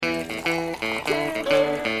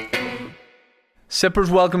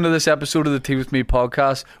Sippers, welcome to this episode of the Tea With Me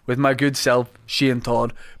podcast with my good self, Shane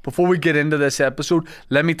Todd. Before we get into this episode,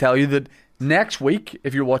 let me tell you that next week,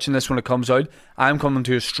 if you're watching this when it comes out, I'm coming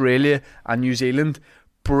to Australia and New Zealand,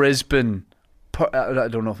 Brisbane, I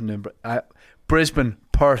don't know if I'm doing Brisbane,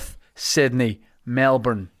 Perth, Sydney,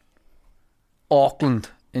 Melbourne, Auckland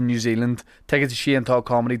in New Zealand. Tickets to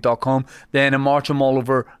ShaneToddComedy.com. Then in March, I'm all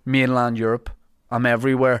over mainland Europe. I'm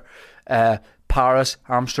everywhere. Paris,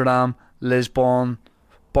 Amsterdam, Lisbon,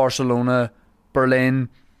 Barcelona, Berlin.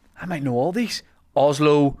 I might know all these.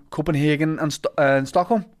 Oslo, Copenhagen and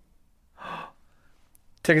Stockholm.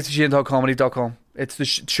 Tickets to ShaneToddComedy.com. It's the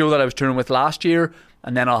show that I was touring with last year,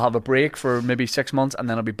 and then I'll have a break for maybe 6 months, and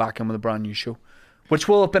then I'll be back in with a brand new show, which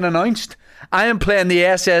will have been announced. I am playing the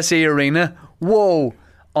SSE Arena. Whoa.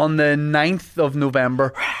 On the 9th of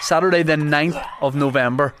November. Saturday the 9th of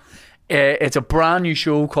November. It's a brand new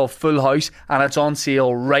show called Full House, and it's on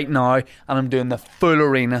sale right now, and I'm doing the full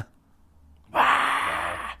arena.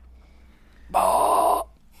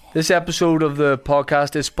 This episode of the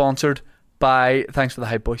podcast is sponsored by... Thanks for the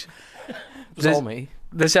hype, boys. It's all me.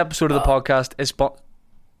 This episode of the podcast is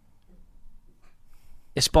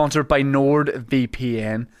sponsored by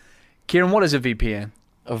NordVPN. Ciaran, what is a VPN?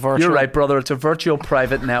 You're right, brother. It's a virtual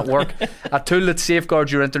private network, a tool that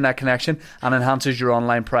safeguards your internet connection and enhances your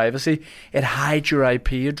online privacy. It hides your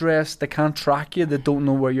IP address. They can't track you. They don't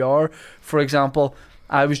know where you are. For example,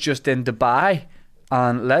 I was just in Dubai,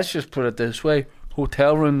 and let's just put it this way,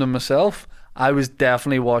 hotel room to myself. I was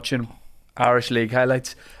definitely watching Irish League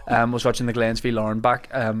highlights. Was watching the Glens v Lauren back.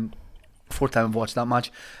 Fourth time I've watched that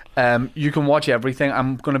match. You can watch everything.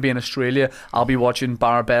 I'm going to be in Australia. I'll be watching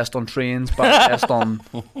Bar Best on trains, Bar Best on...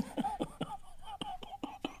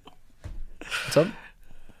 What's up?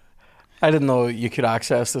 I didn't know you could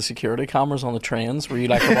access the security cameras on the trains where you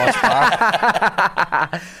like to watch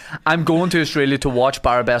Bar. I'm going to Australia to watch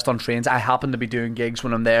Bar Best on trains. I happen to be doing gigs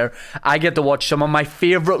when I'm there. I get to watch some of my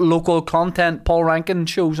favourite local content, Paul Rankin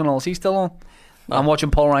shows and all. Is he still on? No. I'm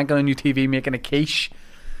watching Paul Rankin on UTV making a quiche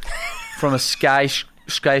from a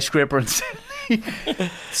skyscraper in Sydney.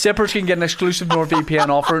 Sippers can get an exclusive NordVPN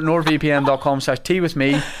offer at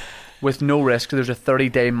nordvpn.com/teawithme with no risk. There's a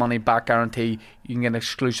 30-day money back guarantee. You can get an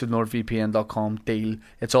exclusive nordvpn.com deal.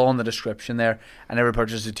 It's all in the description there, and every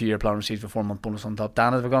purchase is a 2-year plan receives a 4-month bonus on top.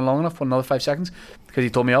 Dan, have I gone long enough? Another 5 seconds because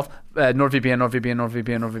he told me off.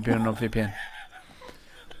 NordVPN.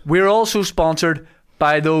 We're also sponsored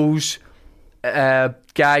by those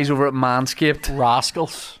guys over at Manscaped.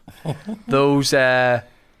 Rascals. Those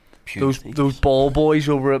ball boys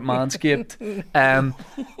over at Manscaped.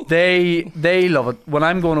 They love it. When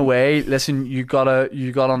I'm going away, listen, you gotta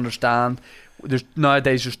understand.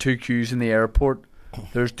 Nowadays there's 2 queues in the airport.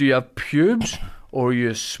 Do you have pubes or are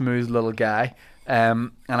you a smooth little guy?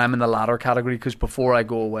 And I'm in the latter category because before I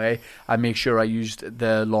go away, I make sure I used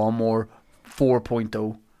the lawnmower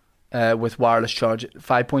 4.0 with wireless charge.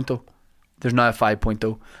 5.0. There's now a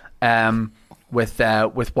 5.0. With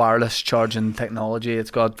wireless charging technology. It's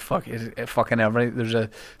got fucking everything. There's a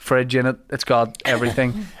fridge in it. It's got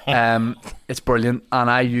everything. It's brilliant, and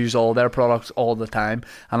I use all their products all the time.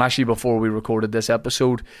 And actually, before we recorded this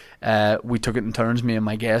episode, we took it in turns, me and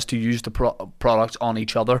my guest, to use the products on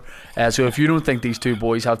each other. So if you don't think these two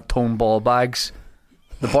boys have tone ball bags,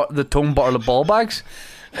 the tone Bartlett ball bags,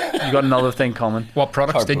 you got another thing coming. What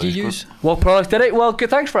products did you use? What products did I? Well, good.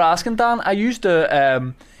 Thanks for asking, Dan. I used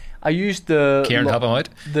the. Ciaran, help him out.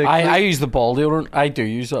 I use the ball deodorant. I do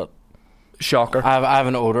use that. Shocker. I have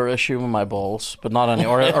an odour issue with my balls, but not any.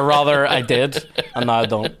 Or rather, I did, and now I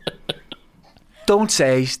don't. Don't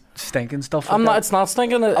say stinking stuff. Like I'm not. that. It's not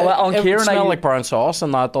stinking. On It Ciaran, smell like brown sauce,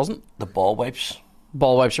 and now it doesn't. The ball wipes.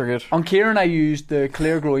 Ball wipes are good. On Ciaran, I used the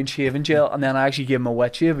Clear Growing shaving gel, and then I actually gave him a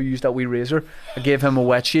wet shave. I used that wee razor. I gave him a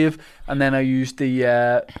wet shave, and then I used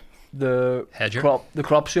the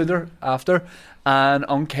crop soother after. And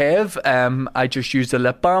on Kev, I just used a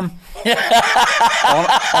lip balm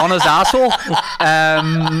on his asshole,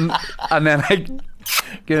 and then I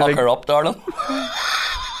Fuck her up, darling.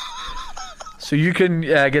 So you can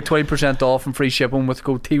get 20% off and free shipping with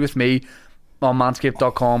code TEAWITHME on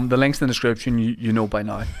manscaped.com. The link's in the description. You know by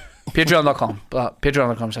now. Patreon.com.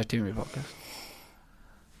 Patreon.com/TeamWithMe podcast.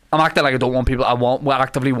 I'm acting like I don't want people. I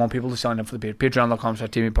actively want people to sign up for the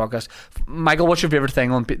Patreon.com/TeamWithMe podcast. Michael, what's your favourite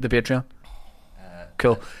thing on the Patreon?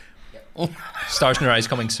 Cool. Stars in Your Eyes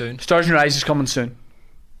coming soon. Stars in Your Eyes is coming soon.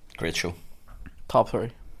 Great show. Top 3.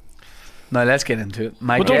 Now let's get into it.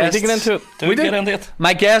 We don't need to get into it. Do we get into it?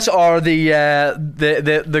 My guests are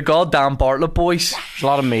the goddamn Bartlett boys. There's a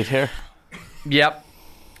lot of meat here. Yep.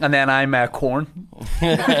 And then I'm corn.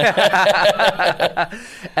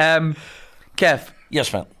 Kev,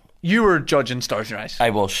 Yes, man. you were judging Stars in Your Eyes. I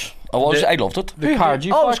was. I loved it. Who hired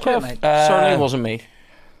you? Oh, it for was it, great, Kev? mate. Certainly wasn't me.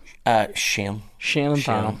 Shane. Shane and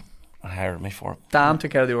Dan. Shane hired me for it. Dan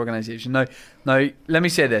took care of the organisation. Now, let me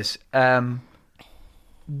say this.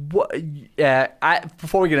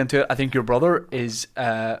 Before we get into it, I think your brother is.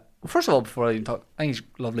 First of all, before I even talk, I think he's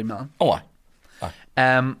a lovely man. Oh, aye.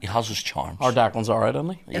 He He has his charms. Our Declan's alright,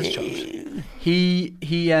 isn't he? has jobs.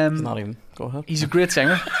 He's Not even. Go ahead. he's a great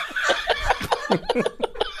singer.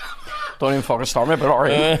 Don't even fucking start me, but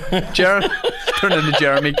alright. Ciaran turned into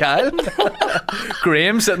Jeremy Kyle.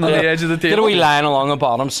 Graham sitting on the edge of the Get a table. wee line along the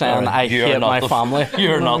bottom saying, I You're hate not my the- family.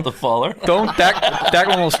 You're not the father. Don't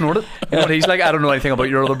Declan will snort it. You know what he's like? I don't know anything about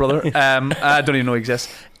your other brother. I don't even know he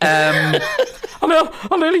exists. And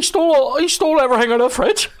then he stole everything out of the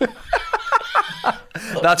fridge.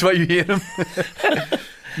 That's why you hate him.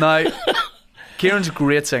 Now, Kieran's a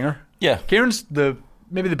great singer. Yeah. Kieran's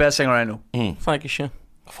maybe the best singer I know. Thank you, Shane.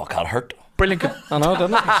 Fuck, that hurt. Brilliant. I know,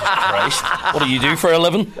 didn't it? Christ. What do you do for a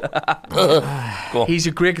living? Go on. He's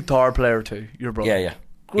a great guitar player too. Your brother. Yeah.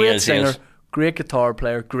 Great He is. singer. Great guitar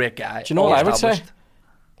player. Great guy. Do you know what I would say? Established.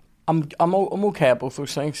 I'm okay at both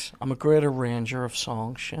those things. I'm a great arranger of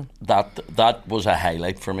songs, Shane. That was a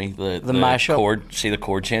highlight for me. The mashup. the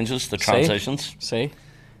chord changes, the transitions. See?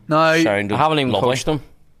 Now, Sounded I haven't even lovely. coached him.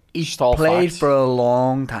 he Just all played facts. for a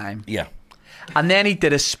long time. Yeah. And then he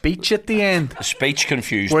did a speech at the end The speech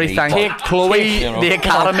confused where me. he thanked but- Chloe, you know. the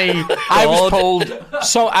Academy. I was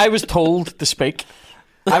God. told to speak.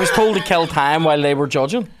 I was told to kill time while they were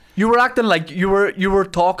judging. You were acting like you were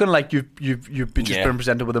talking like you've been just Yeah. been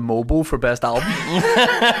presented with a Mobo for best album,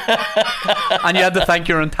 and you had to thank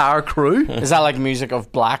your entire crew. Is that like music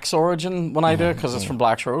of Black's origin when I do it? Because it's from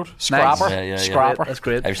Black's Road? Scrapper. Yeah. Scrapper. That's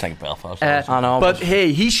great. I was thinking Belfast. I know. But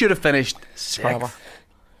hey, he should have finished Scrapper. sixth.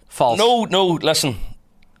 False. No, listen.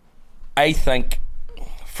 I think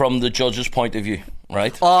from the judge's point of view,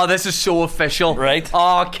 right? Oh, this is so official. Right.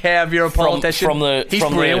 Oh, Kev, you're a politician. He's from the-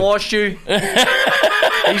 brainwashed you.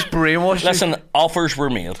 He's brainwashed you. Listen, offers were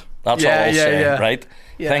made. That's Yeah, all I'll yeah, say, yeah. right?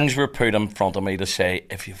 Yeah. Things were put in front of me to say,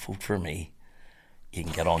 if you vote for me, you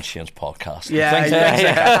can get on Shane's podcast. Yeah, Things yeah, like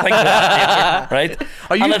that, things like that, right?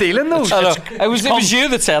 Are you And dealing those? I know. It was you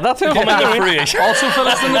that said that to him. Come into fruition. Also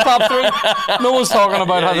finished in the top three. No one's talking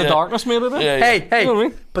about how the yeah. darkness made it in. Yeah, Hey, You know what I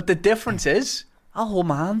mean? but the difference is, I'll hold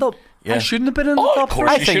my hand up. Yeah. I shouldn't have been in the Oh, top of course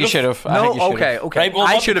three. I think you should have. No, okay. Right, well,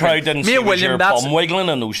 I what should the have crowd been. didn't Me see and was William, your that's bum wiggling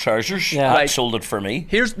in those trousers. Yeah. That Right. sold it for me.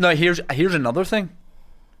 here's another thing.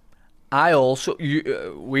 I also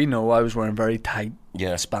we know I was wearing very tight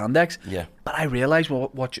Yeah. spandex. Yeah. But I realised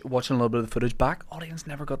watching a little bit of the footage back, audience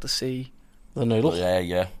never got to see. The noodles.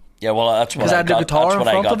 Yeah. Well, that's what 'Cause I I had the got. guitar That's in what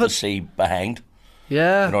I front got of to it. see behind.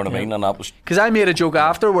 Yeah. You know what I mean? And that was. Because I made a joke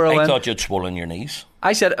after where I I went. thought you'd swollen your knees.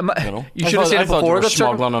 I said, You know? you should have seen I it thought before. you I were got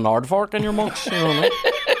smuggling an aardvark in your mugs. You know what I mean?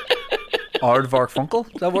 Aardvark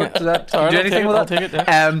Funkel. Does that work? Does that Sorry, do I'll anything take it, with I'll that? take it,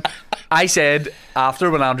 yeah. I said after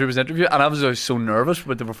when Andrew was interviewed, and I was so nervous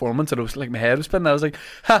with the performance, and it was like my head was spinning. I was like,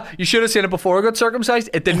 "Ha! You should have seen it before I got circumcised."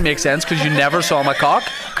 It didn't make sense because you never saw my cock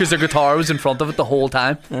because the guitar was in front of it the whole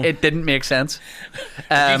time. It didn't make sense.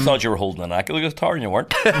 You thought you were holding an actual guitar and you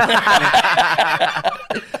weren't.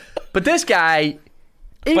 But this guy.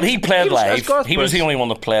 But he played was- live. Garth He was the Brooks. only one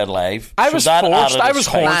that played live. I So was that forced. added I a was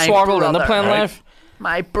spice. hornswoggled into brother, playing right? live.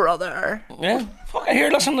 My brother. Yeah. Fuck, I hear,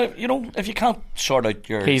 listen, you know, if you can't sort out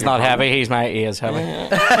your... He's your not problem, heavy. He is heavy.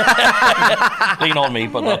 lean on me,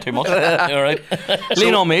 but not too much. All right.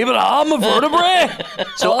 Lean on me, but I'm a vertebrae.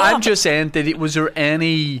 So I'm just saying,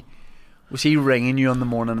 was he ringing you on the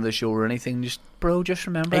morning of the show or anything? Just, bro, just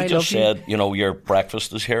remember I He love just you. said, you know, your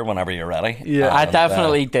breakfast is here whenever you're ready. Yeah. I And,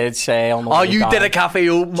 definitely did say on the Oh, way you down. did a cafe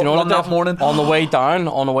open Do you know what on I that did? morning? On the way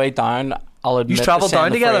down, I'll admit to travelled saying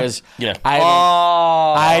down the together? phrase, Yeah.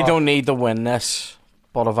 I don't need to win this,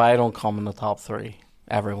 but if I don't come in the top three,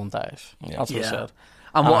 everyone dies. Yeah. That's what I Yeah. said.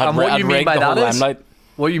 And I'd what you mean rigged by the that whole is, limelight.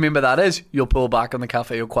 what you mean by that is, you'll pull back on the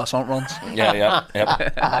cafe au croissant runs. Yeah.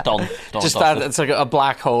 Done. Just done. that it's like a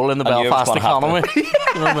black hole in the And you're Belfast gonna have to- economy.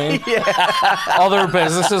 You know what I mean? Other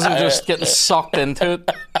businesses are just getting sucked into it.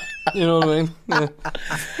 You know what I mean? Yeah.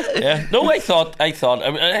 Yeah. No, I thought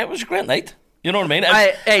it was a great night. You know what I mean?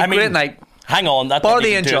 I mean, great night. Hang on, that Bar didn't the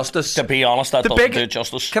even do it. injustice. To be honest, that The doesn't big- do it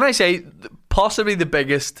justice. Can I say, possibly the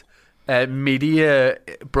biggest media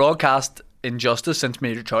broadcast injustice since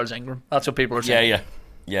Major Charles Ingram? That's what people are saying.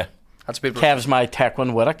 Yeah. That's what people are saying. Kev's my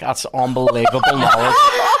Tequin Wittick. That's unbelievable knowledge.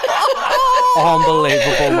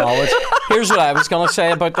 Unbelievable knowledge. Here's what I was going to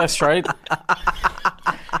say about this, right?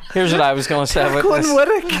 Here's what I was going to say about Tequin this.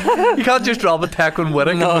 Wittick. You can't just drop a Tequin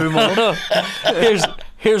Wittick and move on.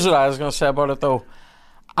 Here's what I was going to say about it, though.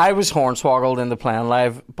 I was hornswoggled into playing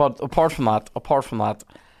live, but apart from that,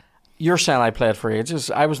 you're saying I played for ages.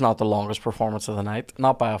 I was not the longest performance of the night,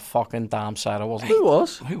 not by a fucking damn sight. I wasn't. Who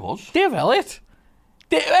was? Dave Elliott.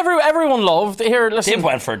 Everyone loved. Here, listen. Dave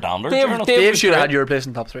went for a dander. Dave should have had your place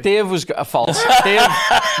in top 3. Dave was false. Dave,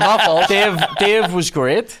 not false. Dave was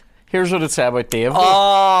great. Here's what it said about Dave.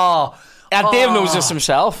 Dave knows this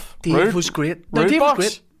himself. Dave was great. No, Dave was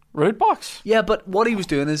great. Rude Box. Yeah, but what he was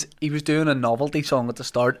doing is he was doing a novelty song at the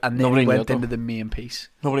start, and then he went into the main piece.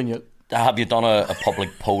 Nobody knew it. Have you done a public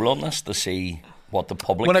poll on this to see what the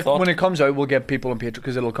public thought? When it comes out, we'll get people on Patreon,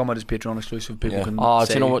 because it'll come out as Patreon exclusive. People can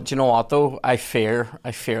say, do you know what though? I fear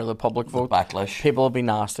the public vote. The backlash. People will be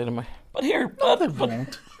nasty to me. But here, they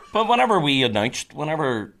won't. But whenever me and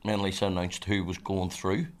Lisa announced who was going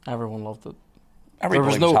through, everyone loved it.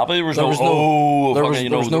 Everybody was happy. There was no. Do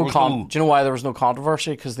you know why there was no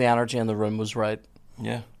controversy? Because the energy in the room was right.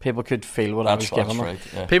 Yeah, people could feel what I was giving them. Right,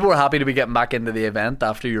 yeah. People were happy to be getting back into the event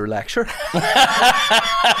after your lecture.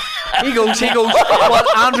 He goes.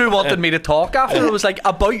 Well, Andrew wanted me to talk after. It was like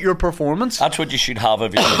about your performance. That's what you should have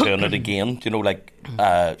if you're doing it again. Do you know, like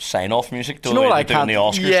sign off music? Do you know what I can't? The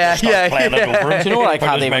Oscars, It over. Do you know what I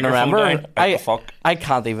can't even remember? I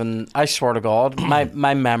can't even. I swear to God,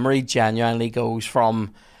 my memory genuinely goes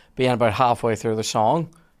from being about halfway through the song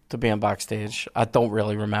to being backstage. I don't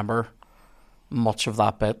really remember much of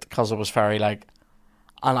that bit because it was very and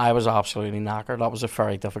I was absolutely knackered. That was a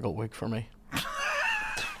very difficult week for me.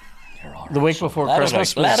 The week before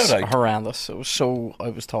Christmas was horrendous. It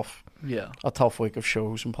was tough. Yeah, a tough week of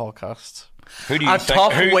shows and podcasts.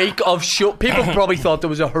 Week of show. People probably thought there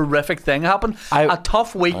was a horrific thing happened. A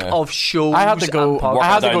tough week of shows. I had to go. I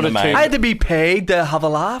had to be paid to have a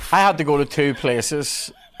laugh. I had to go to 2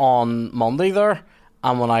 places on Monday there,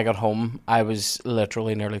 and when I got home, I was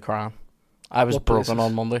literally nearly crying. I was broken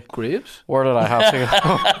on Monday. Graves? Where did I have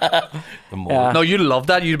to go? No, you love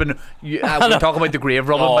that. We're talking about the grave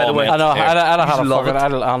robbing, by the way. I know.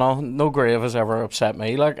 I know. No grave has ever upset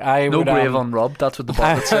me. No grave on Rob. That's what the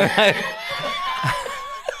Bartlett say.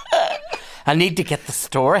 I need to get the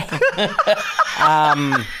story.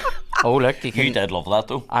 Oh, look, you did love that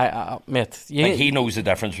though. Mate, he knows the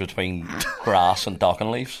difference between grass and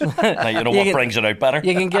docking leaves. What brings it out better.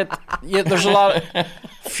 You can get. There's a lot of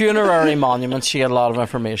funerary monuments. You get a lot of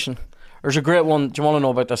information. There's a great one. Do you want to know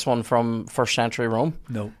about this one from first century Rome?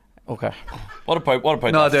 No. Okay. What about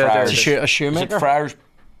no, Friars? A shoemaker. Is it Friars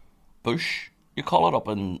Bush? You call it up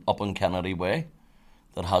in Kennedy Way.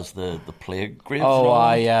 That has the plague graves.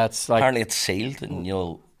 Oh, yeah. It's apparently it's sealed, and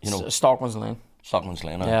you'll Stockman's Lane. Stockman's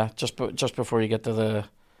Lane. Yeah, just before you get to the.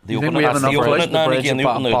 They open it now and again. They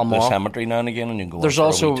open the cemetery now and again, and you can go.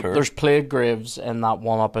 There's plague graves in that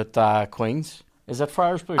one up at Queen's. Is that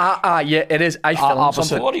Friars Bush? Yeah, it is. I filmed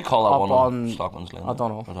something. What do you call that one on Stockman's Lane? I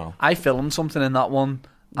don't know. I filmed something in that one.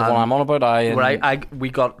 The one I'm on about, we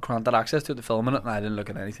got granted access to it to film in it, and I didn't look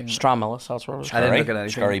at anything. Stramillis, that's where it was. I didn't look at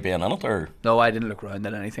anything. Scary being in it, or no, I didn't look around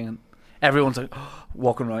at anything. And everyone's like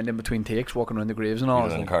walking around in between takes, walking around the graves and all. You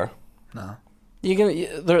didn't care? No.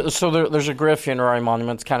 There's a great funerary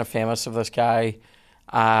monument. It's kind of famous of this guy,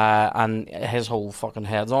 and his whole fucking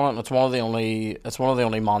head's on it. And it's one of the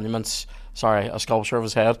only monuments. Sorry, a sculpture of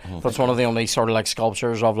his head, but it's one of the only sort of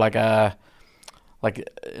sculptures of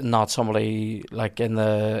not somebody in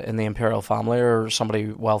the imperial family or somebody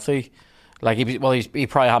wealthy. He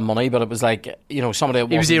probably had money, but it was somebody.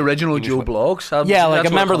 He was the original Joe Bloggs. A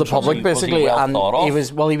member of the public, basically, and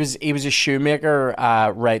he was a shoemaker,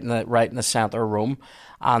 right in the centre of Rome,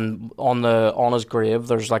 and on his grave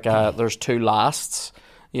there's 2 lasts,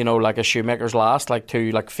 a shoemaker's last,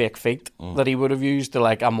 2 fake feet that he would have used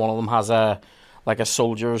and one of them has a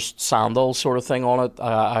soldier's sandal sort of thing on it,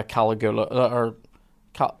 a Caligula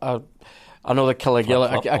I know that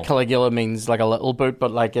Caligula. A Caligula means a little boot,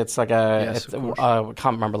 but it's I can't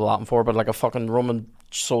remember the Latin for it, but a fucking Roman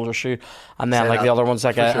soldier shoe, and then the other one's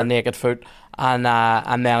a naked foot, and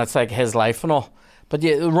then it's his life and all. But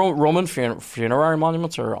yeah, Roman funerary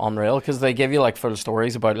monuments are unreal because they give you full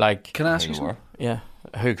stories about Can I ask you something? Yeah,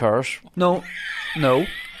 who cares? No.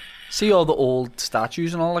 See all the old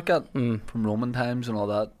statues and all that from Roman times and all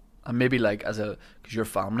that. And maybe because your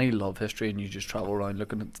family love history and you just travel around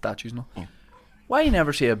looking at statues and all. Why you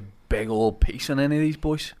never see a big old piece on any of these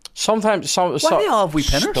boys? Sometimes. Why do they all have wee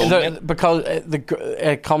pinners? Because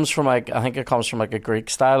it comes from I think it comes from a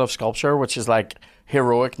Greek style of sculpture, which is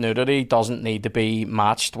heroic nudity doesn't need to be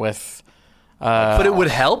matched with But it would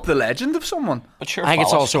help the legend of someone. But sure, I think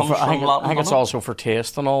it's phallus also for comes from Latin, I think it's doesn't it? also for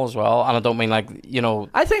taste and all as well. And I don't mean like I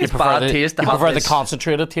think you it's prefer bad taste to you have prefer this- the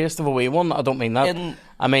concentrated taste of a wee one. I don't mean that.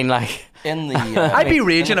 I mean like In the I'd be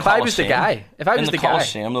raging in the if I was the Colosseum. guy. If I was in the the guy.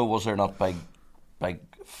 Colosseum, though, was there not big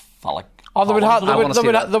phallic? Oh, they would columns have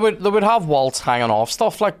in it? they would have waltz hanging off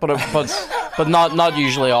stuff like, but not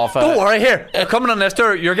usually off. Don't worry, here. You're coming on this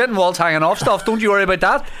tour. You're getting walls hanging off stuff. Don't you worry about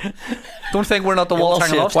that. Don't think we're not the walls we'll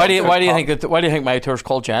hanging see. off stuff. Why do you think my tour's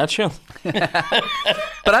called Giant Shane?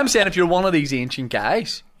 But I'm saying if you're one of these ancient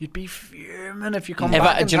guys, you'd be fuming if you come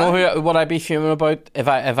back. Do you know what I'd be fuming about if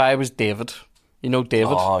I was David? You know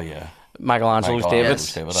David. Oh yeah. Michelangelo's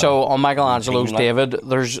Michelangelo's David. David, So on Michelangelo's Team, like-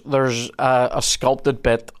 David, there's a sculpted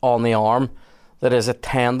bit on the arm that is a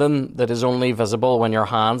tendon that is only visible when your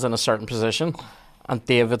hand's in a certain position, and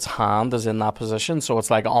David's hand is in that position. So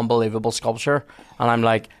it's like unbelievable sculpture, and I'm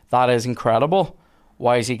like, that is incredible.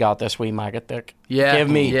 Why has he got this wee maggot dick? Yeah. Give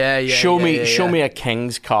me, show yeah. me a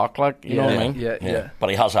king's cock, like you know what I mean? Yeah. But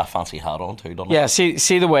he has that fancy hat on too, doesn't he? Yeah,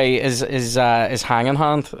 see the way his hanging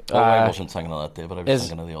hand. Oh, I wasn't thinking of that, David. I was is-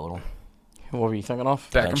 thinking of the other one. What were you thinking of?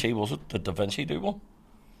 Da Vinci, was it? Did Da Vinci do one?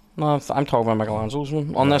 No, I'm talking about Michelangelo's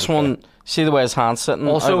one. On this one, see the way his hand's sitting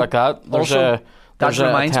Also- out like that. That There's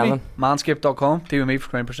reminds me, tendon. manscaped.com, deal with me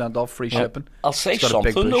for 20% off, free shipping. I'll say It's got a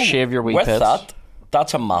big something bush. though. Shave your wee With pits.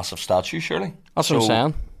 that's a massive statue, surely. That's what I'm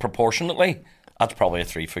saying. Proportionately, that's probably a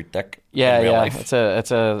 3-foot dick. Yeah, in real yeah. life.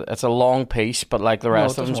 It's a long piece, but like the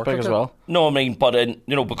rest it of them's doesn't big work as like well. No, I mean, but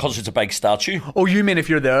because it's a big statue. Oh, you mean if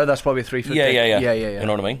you're there, that's probably 3 foot. Yeah. Yeah. You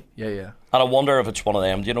know what I mean? Yeah. And I wonder if it's one of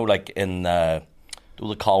them. Like in the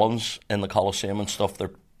columns in the Colosseum and stuff.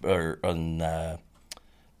 Or in the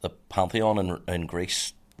Pantheon in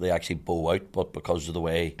Greece, they actually bow out, but because of the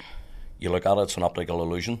way you look at it, it's an optical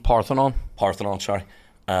illusion. Parthenon. Sorry.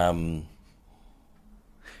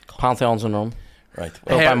 Pantheon's in Rome. Right.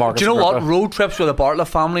 Built by Hey, Marcus do you know what? Agrippa. Road trips with the Bartlett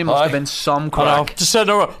family must have been some crack. Just said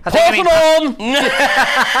no. think I mean- Parthenon!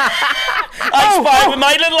 I spy with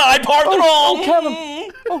my little eye, Parthenon.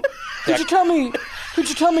 Kevin. Oh, could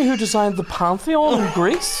you tell me who designed the Pantheon in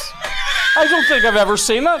Greece? I don't think I've ever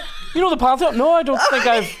seen that. You know the Pantheon? No, I don't think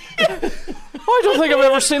I've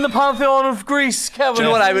ever seen the Pantheon of Greece, Kevin. Do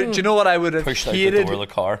you know what I would have Pushed out the hated door of the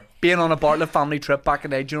car. being on a Bartlett family trip back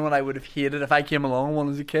in the day? Do you know what I would have hated if I came along when I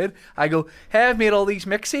was a kid? I go, hey, I've made all these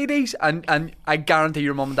mix CDs, and I guarantee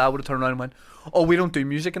your mum and dad would have turned around and went, oh, we don't do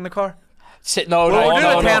music in the car. No, We're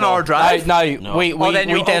doing a 10-hour drive. No, we then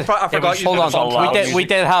we you- did. I forgot you Hold did on, some loud we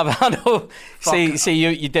did have. I know. Fuck. See,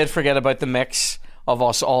 you did forget about the mix of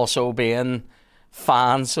us also being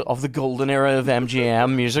fans of the golden era of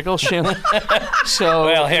MGM musical, Shane. So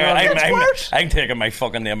Well, here worse. I'm taking my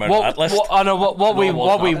fucking name out of that list. I know what we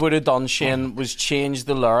was not. would have done, Shane, was change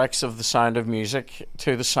the lyrics of The Sound of Music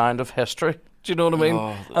to The Sound of History. Do you know what I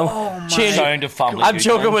mean? Change Sound of Family I'm Feud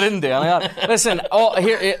joking, times. we didn't do any of that. Listen,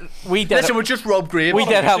 we did. Listen, we just Rob Gray. We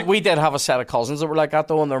did have a set of cousins that were like that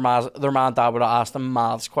though, and their mom and dad would have asked them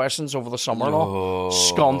maths questions over the summer and all.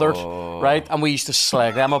 Scundered, right? And we used to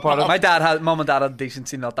slag them about it. Mum and dad had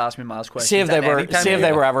decency not to ask me maths questions. See if they at were any time.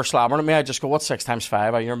 ever slamming at me, I'd just go, "What's 6 times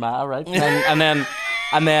 5?" You're mad, right? And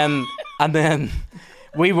then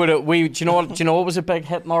we would have. Do you know what was a big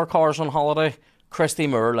hit in our cars on holiday? Christy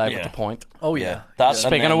Moore live at the Point. Oh yeah. That,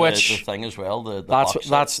 Speaking and then of which, the thing as well. The box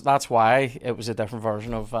set. that's why it was a different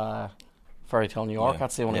version of Fairy Tale New York. Yeah.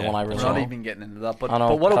 That's the only Yeah. one I really We're not know. even getting into that, but I know,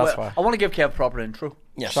 but what that's why. I want to give Kev a proper intro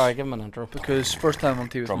Yes. Sorry, give him an intro. because first time on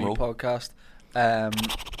TV with Drum Me roll. podcast,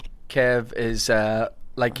 Kev is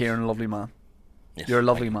like Ciaran, a lovely man. Yes, You're a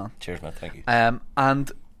lovely thank you. man. Cheers, man. Thank you.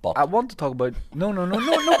 And But. I want to talk about no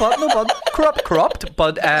bud, corrupt,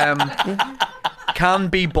 but can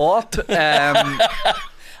be bought.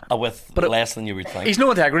 With less than you would think. He's no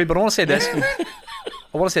integrity, but I want to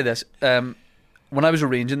say this. When I was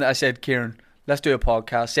arranging it, I said, Ciaran, let's do a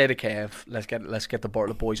podcast. Say to Kev, let's get the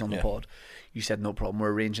Bartlett boys on the pod. You said no problem.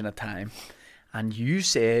 We're arranging a time, and you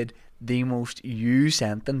said the most you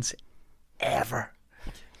sentence ever.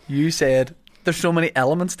 You said there's so many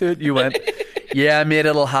elements to it. You went, yeah, mate,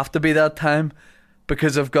 it'll have to be that time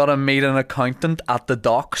because I've got to meet an accountant at the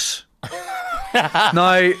docks.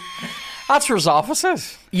 Now. That's where his office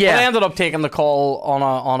is. Yeah. But I ended up taking the call on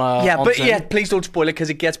a Yeah, on but Zoom. yeah, please don't spoil it because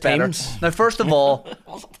it gets better. Teams. Now, first of all,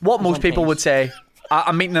 what most on people Teams. would say,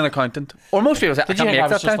 I'm meeting an accountant, or most people say, I Did you can't think I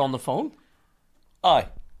make was that just time. on the phone? Aye.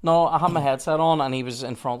 No, I had my headset on and he was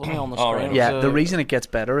in front of me on the Oh, screen. right. It Yeah, was the reason it gets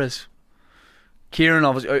better is Ciaran,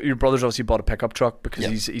 obviously, your brother's obviously bought a pickup truck because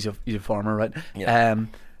Yeah. he's a farmer, right? Yeah.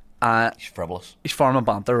 He's frivolous. He's farming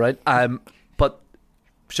banter, right? But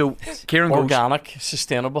So Ciaran goes, organic,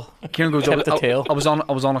 sustainable. Ciaran goes, Tip the tail. I was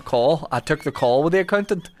on a call. I took the call with the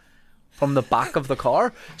accountant from the back of the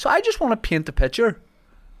car. So I just want to paint the picture.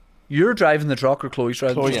 You're driving the truck or Chloe's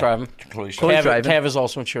driving? Chloe's driving. Chloe's Chloe's driving. Kev is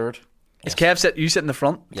also insured. Is Kev you sit in the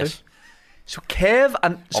front? Yes. Too? So Kev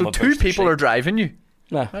and so the two boosted people seat. are driving you.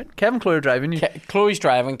 No. Right? Kev and Chloe are driving you. Chloe's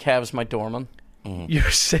driving, Kev's my doorman. You're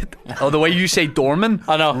sit. Oh, the way you say doorman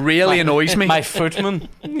I know. really annoys me. My footman.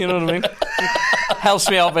 You know what I mean? Helps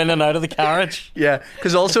me up in and out of the carriage. Yeah,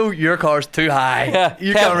 because also your car's too high. Yeah.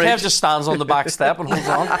 You can't reach. Kev just stands on the back step and holds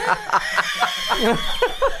on.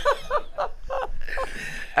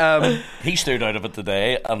 He stood out of it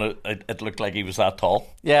today, and it looked like he was that tall.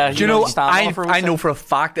 Yeah. Do you know? stand on for I know for a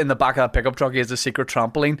fact in the back of that pickup truck he has a secret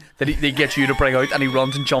trampoline that he gets you to bring out, and he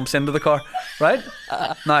runs and jumps into the car. Right?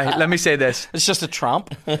 Now, let me say this. It's just a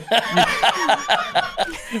tramp.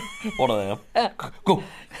 One of them. Go.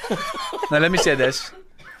 Now, let me say this.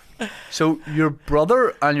 So your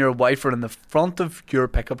brother and your wife are in the front of your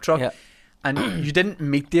pickup truck, Yeah. and you didn't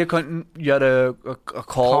meet the accountant. You had a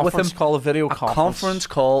call with him. Conference call, a video conference. Conference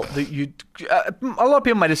call that you. A lot of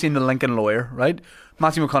people might have seen the Lincoln Lawyer, right?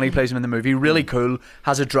 Matthew McConaughey plays him in the movie. Really cool.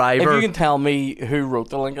 Has a driver. If you can tell me who wrote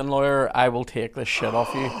the Lincoln Lawyer, I will take this shit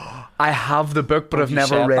off you. I have the book, but I've you never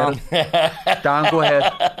say it, read it. Dan, go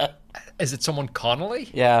ahead. Is it someone Connolly?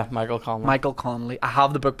 Yeah, Michael Connolly. Michael Connolly. I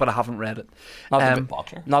have the book, but I haven't read it.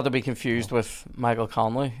 Boxer. Not to be confused with Michael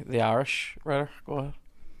Connolly, the Irish writer. Go ahead.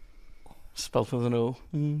 Spelt with an O.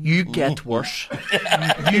 You get worse.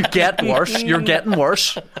 You get worse. You're getting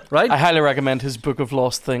worse, right? I highly recommend his Book of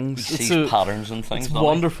Lost Things. He sees patterns and things. It's doesn't he?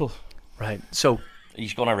 wonderful. Right. So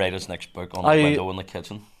He's going to write his next book on the window in the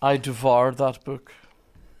kitchen. I devoured that book.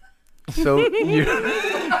 you.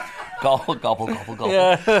 Gobble, gobble, gobble, gobble.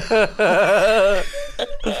 Yeah.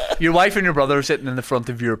 Your wife and your brother are sitting in the front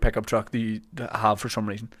of your pickup truck that you have for some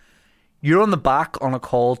reason. You're on the back on a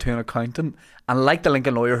call to an accountant, and like the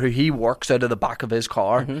Lincoln Lawyer, who he works out of the back of his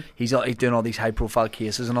car, he's doing all these high-profile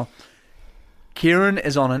cases and all. Ciaran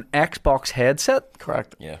is on an Xbox headset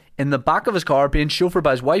Correct. Yeah. in the back of his car, being chauffeured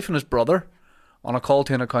by his wife and his brother on a call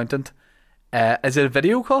to an accountant. Is it a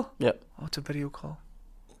video call? Yep. Oh, it's a video call.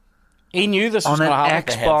 He knew this was On going to an happen.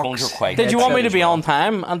 The headphones are Xbox. quite Did you want me to headset be as well. on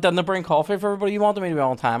time? And didn't they bring coffee for everybody? You wanted me to be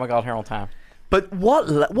on time. I got here on time. But what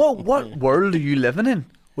world are you living in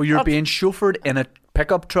where you're being chauffeured in a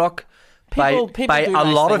pickup truck by People a do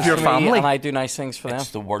nice lot of things your for me, family? and I do nice things for them.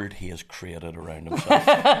 It's the world he has created around himself.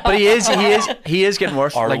 But he is getting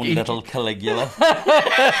worse. Our Like own he- little Caligula.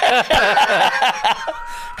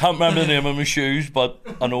 Can't remember the name of my shoes, but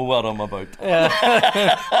I know what I'm about.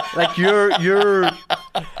 like you're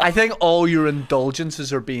I think all your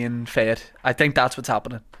indulgences are being fed. I think that's what's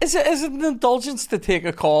happening. Is it an indulgence to take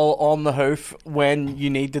a call on the hoof when you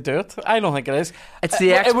need to do it? I don't think it is. It's the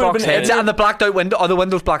It would've Xbox been- headset and the blacked out window. Are the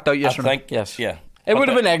windows blacked out? Yes I or no? think, Yes. yeah. It But would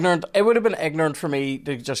have the- been ignorant. It would have been ignorant for me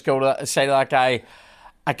to just go to say to that guy,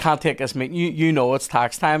 I can't take this meeting. You know it's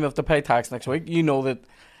tax time. You have to pay tax next week. You know that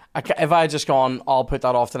if I had just gone, I'll put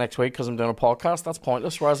that off to next week because I'm doing a podcast, that's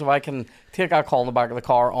pointless. Whereas if I can take that call in the back of the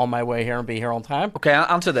car on my way here and be here on time, Okay,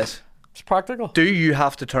 answer this. it's practical. Do you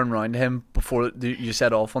have to turn around to him before you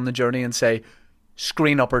set off on the journey and say,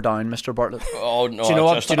 screen up or down, Mr. Bartlett? Oh no! Do you know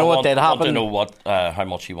what- Just, do you know what did I want to happen? know what how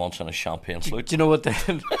much he wants in a champagne flute. Do you know what did?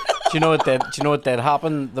 Do you know what did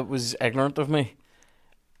happen? That was ignorant of me.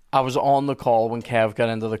 I was on the call when Kev got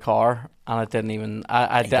into the car, and I didn't even.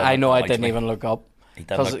 I didn't know I acknowledge didn't me. even look up He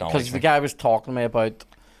didn't acknowledge because the me. guy was talking to me about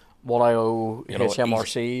what I owe You know,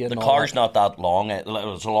 HMRC. And the all car's that. not that long. It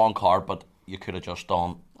was a long car, but you could have just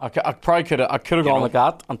done. I probably could have. I could have gone know. like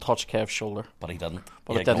that and touched Kev's shoulder. But he didn't.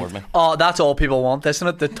 But He it didn't. ignored me. Oh, that's all people want, isn't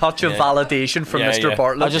it? The touch of Yeah. validation from Yeah, Mr. yeah.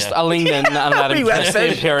 Bartlett. I leaned in and let We him went kiss the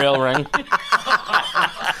fish. imperial ring.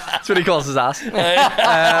 That's what he calls his ass.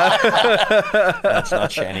 That's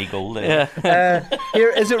not shiny gold. Yeah. Here,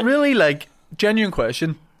 is it really like, genuine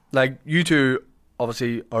question, like you two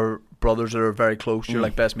obviously are brothers that are very close, you're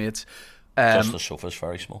like best mates, Just the sofa's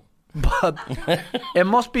very small. but it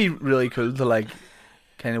must be really cool to like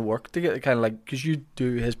kind of work together, kind of like, because you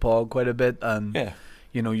do his pod quite a bit and Yeah.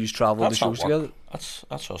 you know, you travel the That's not shows work. together.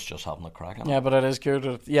 That's us just having a crack. On Yeah, but it is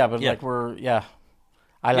good. Yeah, but Yeah. like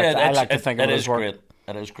I like to think of it as work. great.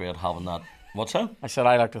 It is great having that. What's that? I said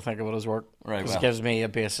I like to think of it as work Right, because well. it gives me a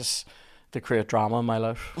basis to create drama in my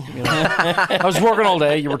life. You know? I was working all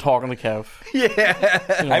day. You were talking to Kev.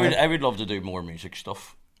 I would love to do more music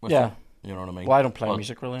stuff. With Yeah. him, you know what I mean. Well, I don't play But-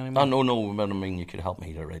 music really anymore. No. But I mean, you could help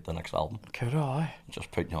me to write the next album. Could I?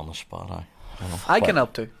 Just putting you on the spot. You know. I can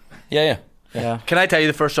help too. Yeah. Yeah. Can I tell you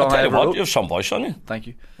the first song I Tell you ever what, wrote? you have some voice on you. Thank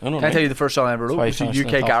you. I don't Can I know. tell you the first song I ever wrote? why It was a you finished in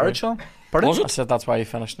UK the top garage three. song. Pardon? Was I it? said that's why you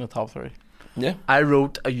finished in the top 3. Yeah. I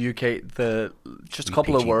wrote a UK just a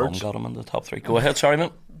couple of PG words. Bum got him in the top 3. Go ahead, sorry,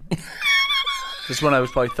 mate. This is when I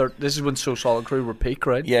was probably this is when So Solid Crew were peak,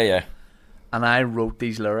 right? Yeah, yeah. And I wrote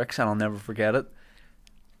these lyrics, and I'll never forget it.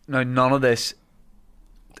 Now, none of this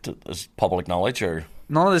Is public knowledge or?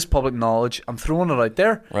 public knowledge. I'm throwing it out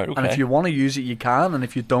there. Right, And if okay. you want to use it, you can. And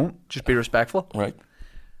if you don't, just be respectful. Right.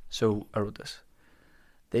 So I wrote this.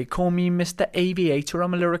 They call me Mr. Aviator.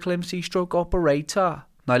 I'm a lyrical MC stroke operator.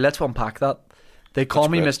 Now let's unpack that. They call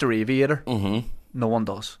me great. Mr. Aviator. Mm-hmm. No one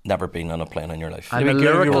does. Never been on a plane in your life. I'm a It'd be good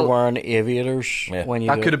if you were lyrical. wearing aviators Yeah. when you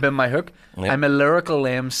That do could it. have been my hook. Yeah. I'm a lyrical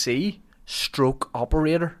MC stroke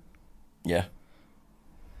operator. Yeah.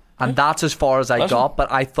 And that's as far as I Listen. got,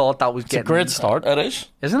 but I thought that was It's a getting... great start. It is.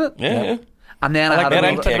 Isn't it? Yeah, yeah. And then I like had that. Man,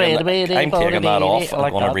 I'm another, taking that off. I I'm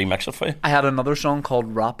like going to that. remix it for you. I had another song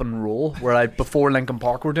called Rap and Roll, where before Linkin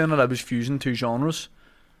Park were doing it, I was fusing two genres.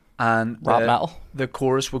 And Rap metal. the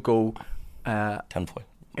chorus would go... Tinfoil.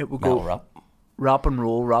 It would Metal go... rap. Rap and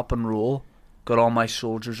roll, got all my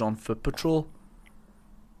soldiers on foot patrol.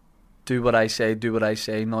 Do what I say,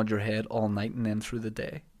 nod your head all night and then through the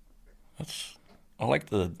day. I like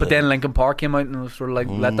the. But then Linkin Park came out and was sort of like,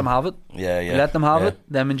 let them have it. Yeah, yeah. Let them have yeah. it,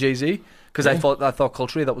 them and Jay-Z. Because Yeah. I thought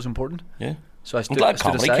culturally that was important. Yeah. So I I'm stood, glad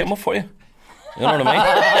stood comedy aside. came up for you. You know what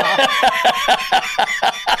I mean?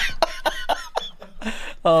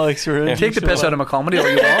 Oh, it's really Take the piss out of my comedy all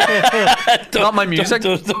you want. Not my music.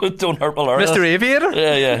 Don't hurt my lyrics. Mr. Aviator?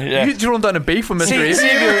 Yeah, yeah, yeah. You thrown down a beef with Mr. See,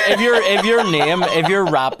 Aviator? if your name, if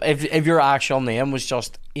your actual name was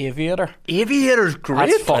just Aviator, Aviator's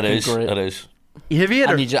great. That's fucking It is. great. It is.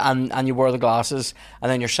 Aviator. and you wear the glasses,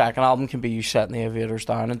 and then your second album can be you setting the aviators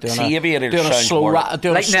down and doing See, Aviators doing a sounds slow more-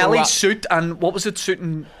 doing a Like slow Nelly's suit and what was it? Suit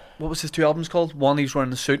and what was his two albums called? One he's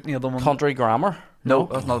wearing the suit and the other one. country grammar. No,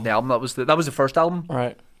 that's not the album. That was the first album.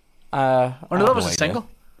 Right. Or no, that was no a idea. single.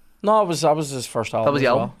 No, that was his first album. That was the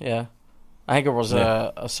as album? well. Yeah, I think it was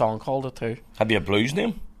Yeah. a song called it too. Have you a blues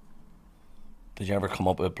name? Did you ever come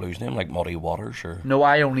up with a blues name like Muddy Waters or? No,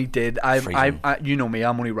 I only did. Freezing. You know me.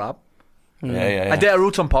 I'm only rap. Yeah, yeah, yeah. I did. I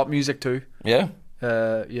wrote some pop music too. Yeah.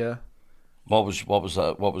 Yeah. What was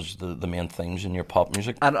the main things in your pop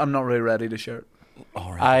music? I'm not really ready to share it.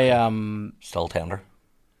 All right. Still tender.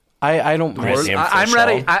 I don't Great miss. name for a I'm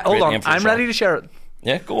ready. song. Hold Great on. name for a I'm song. ready to share it.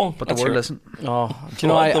 Yeah, go on. But the world isn't. Oh, do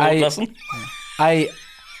you know Listen.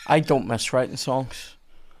 I don't miss writing songs.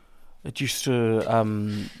 It used to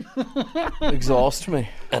exhaust me.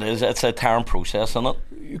 It is. It's a tiring process, isn't it?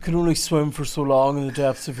 You can only swim for so long in the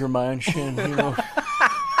depths of your mind, Shane. You know.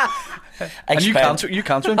 And you can't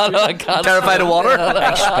swim. I can't Terrified of water.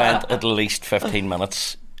 I spent at least 15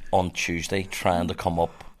 minutes on Tuesday trying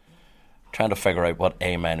to figure out what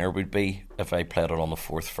A minor would be if I played it on the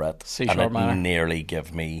 4th fret. C and sharp it minor. nearly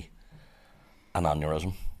gave me an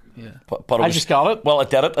aneurysm. Yeah. But it I was, just got it. Well, I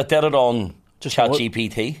did it. I did it on Just know it.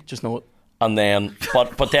 ChatGPT. Just know it. And then,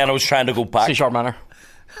 but then I was trying to go back. C sharp minor.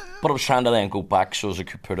 But I was trying to then go back so as I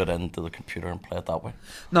could put it into the computer and play it that way.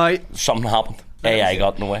 Now, Something happened. AI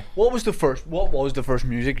got in the way. what was the first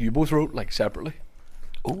music you both wrote, like, separately?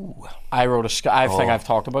 Ooh. I wrote I think I've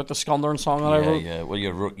talked about the Skundern song that I Yeah, wrote. yeah. Well,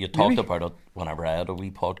 you talked about it whenever I had a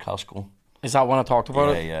wee podcast going. Is that when I talked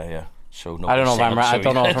about it? Yeah. So I don't know if I'm I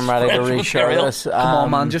don't know if I'm ready to reshare this. Come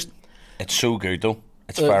on, man. Just It's so good though.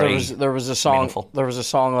 It's very. there was a song. meaningful. There was a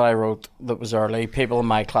song that I wrote that was early. People in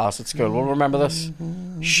my class at school will remember this.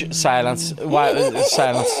 Silence.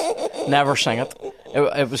 Silence. Never sing it.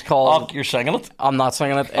 It was Oh, called. you're singing it. I'm not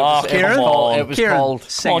singing it. Kieran? It was Kieran, called.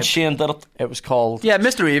 sing Come on, it. Shane did it. It was called. Yeah,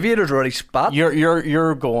 Mr. Aviator's already spat.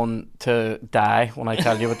 You're going to die when I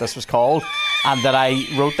tell you what this was called, and that I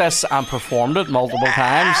wrote this and performed it multiple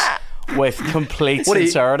times with complete What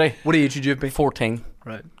sincerity. What age would you be? 14.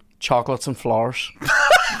 Right. Chocolates and flowers.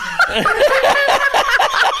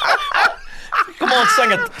 Come on,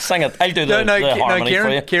 sing it. I'll do the harmony for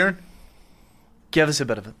you. Ciaran, give us a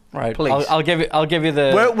bit of it, Right. please. I'll give you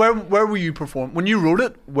the. Where were you performing when you wrote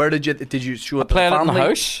it? Where did you show it? Play to it the in the family?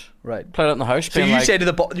 house. Right. Played it in the house. So being you like, say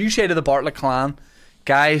to the Bartlett clan,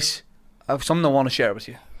 guys, I have something I want to share with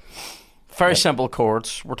you. very simple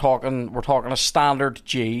chords. We're talking a standard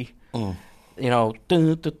G. You know,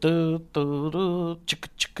 and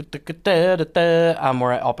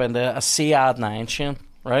we're up into a C add 9, Shane.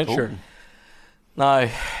 Right? Sure. Now,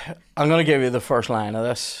 I'm going to give you the first line of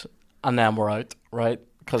this, and then we're out, right?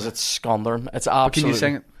 Because it's Skundern. It's absolutely. Can you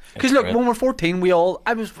sing it? Because It's look, great. when we're 14,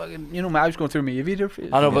 I was fucking, I was going through my aviator phase.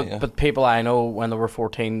 I know, Yeah. but people I know when they were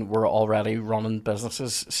 14 were already running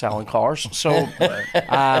businesses selling cars. So,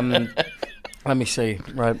 let me see,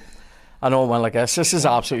 right? I know it went like this. This is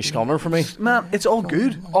absolutely scummer for me. Man, it's all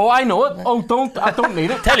good. Oh, I know it. Oh, I don't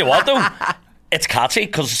need it. Tell you what, though, it's catchy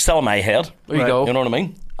because it's still in my head. There you go. You know what I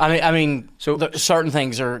mean? I mean, so certain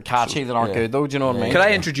things are catchy that aren't good, though. Do you know what I mean? Can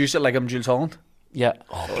I introduce it like I'm Jules Holland? Yeah.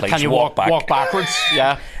 Oh, please, Can you walk backwards?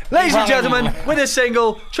 Yeah. Ladies and gentlemen, with this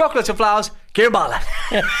single, Chocolates and Flowers, Ciaran Bartlett.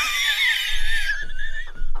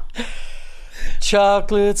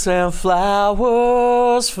 Chocolates and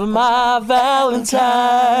flowers for my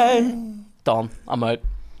Valentine. Done. I'm out.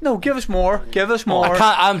 No, give us more. Give us more. I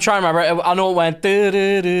can't. I'm trying to remember. I know it went. And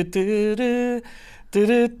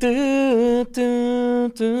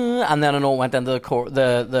then I know it went into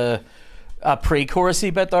the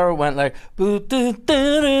pre-chorusy bit there. It went like.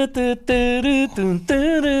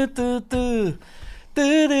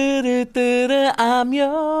 I'm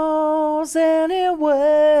yours anyway.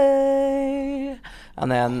 And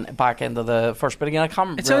then back into the first bit again. I can't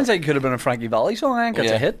remember. It sounds like it could have been a Frankie Valli song. I think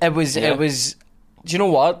it's a hit. It was. Do you know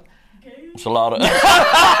what? It's a lot of.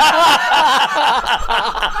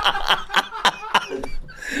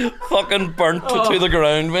 Fucking burnt to the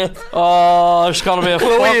ground, mate. Oh, there's gonna be a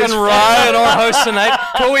fucking riot in our house tonight.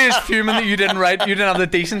 Chloe is fuming that you didn't have the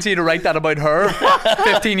decency to write that about her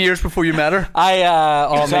 15 years before you met her. I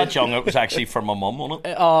was that young? It was actually for my mum, wasn't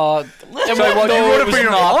it? So what, you wrote it for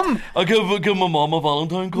your mum? I give my mum a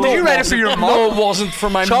Valentine card. Did you write it for your mum? No, it wasn't for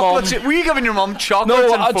my mum. Were you giving your mum chocolates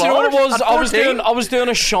and flowers? Do you know what it was? At I was doing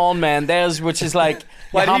a Shawn Mendes, which is like.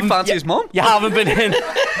 Why do you fancy his mum? You haven't been in.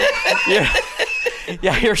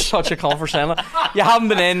 Yeah, you're such a cunt for saying that. You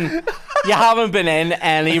haven't been in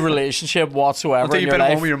any relationship whatsoever in your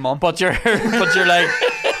life. Home with your mum. But you're like.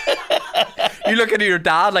 You look at your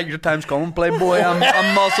dad like your time's coming, playboy. I'm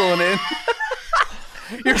muscling in.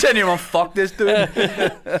 You're saying to your mum, fuck this dude.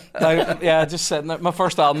 Yeah, just sitting there. My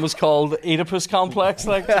first album was called Oedipus Complex,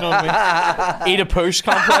 like, do you know what I mean? Oedipus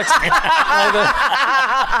Complex.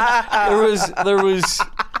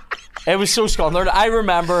 It was so scunnered. I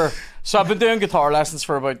remember, so I've been doing guitar lessons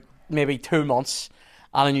for about maybe 2 months,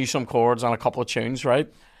 and I knew some chords and a couple of tunes,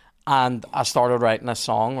 right? And I started writing a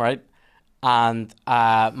song, right? And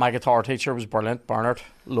my guitar teacher was brilliant, Bernard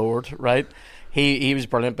Lord, right? He was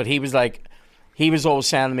brilliant, but he was always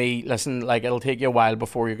saying to me, listen, like, it'll take you a while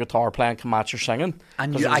before your guitar playing can match your singing.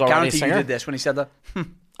 And I guarantee you did this when he said that.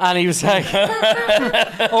 And he was like,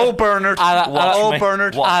 "Oh, Bernard,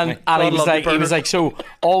 Bernard," and he was like, so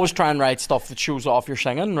always try and write stuff that shows off your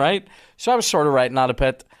singing, right? So I was sort of writing that a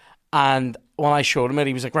bit, and when I showed him it,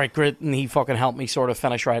 he was like, right, great, and he fucking helped me sort of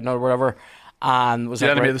finish writing it or whatever, and was Did you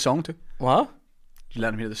like, let him hear the song too? What? Did you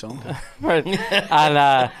let him hear the song too? Right,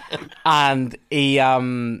 and he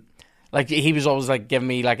like, he was always like giving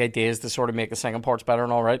me like ideas to sort of make the singing parts better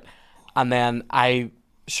and all right, and then I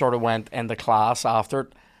sort of went into class after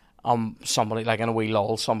it. Somebody, like in a wee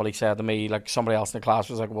lull, somebody said to me, like somebody else in the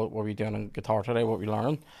class was like, what were you doing in guitar today? What were you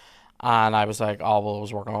learning? And I was like, oh, well, I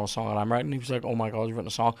was working on a song that I'm writing. He was like, oh my God, you've written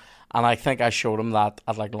a song. And I think I showed him that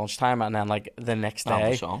at like lunchtime, and then like the next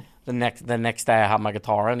day, the next day I had my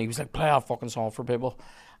guitar and he was like, play that fucking song for people.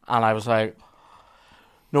 And I was like,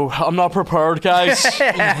 no, I'm not prepared, guys.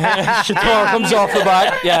 Guitar comes off the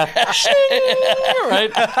back, yeah.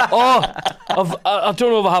 Right? Oh, I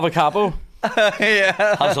don't know if I have a capo.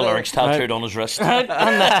 Yeah. Has the lyrics tattooed on his wrist. Right?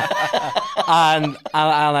 And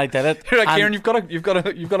I did it. You're like, Ciaran, you've got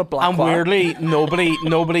a black. And weirdly,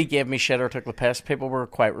 nobody gave me shit or took the piss. People were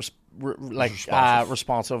quite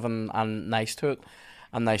responsive and nice to it,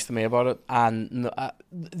 and nice to me about it. And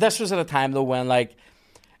this was at a time though when like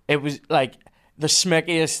it was like the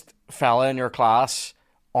smickiest fella in your class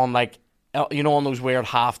on like on those weird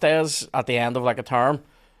half days at the end of like a term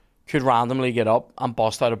could randomly get up and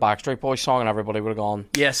bust out a Backstreet Boys song and everybody would have gone,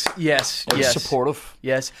 yes. It was supportive.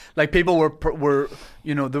 Yes. Like people were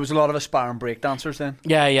there was a lot of aspiring breakdancers then.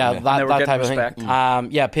 Yeah. That type respect. of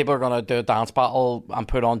thing. People are going to do a dance battle and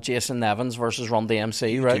put on Jason Nevins versus Run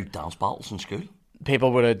DMC, right? Do dance battles in school?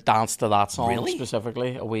 People would have danced to that song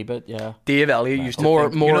specifically a wee bit, yeah. Dave Elliott used to more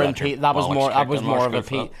think, more in P. That was more of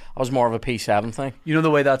a P7 thing. You know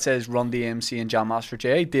the way that says Run DMC and Jam Master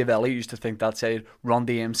Jay? Dave Elliott used to think that said Run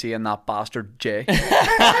DMC and that bastard Jay for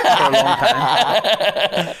a long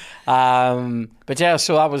time. But yeah,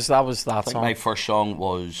 so that was that song. My first song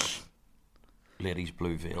was Ladies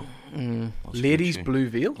Blue Veil. Ladies Blue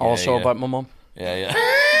Veil? Also about my mum. Yeah.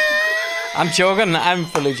 I'm joking. I'm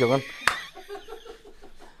fully joking.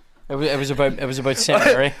 It was about St.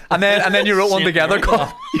 Mary. and then you wrote one together called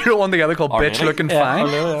Bitch Looking Fine.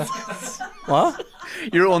 Yeah. What?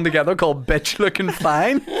 You wrote one together called Bitch Looking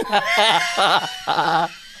Fine.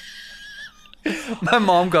 My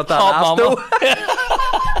mom got that laugh though.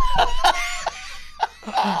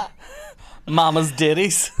 Mama's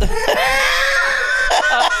ditties.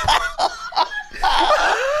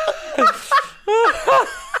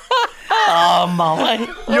 Oh, Molly.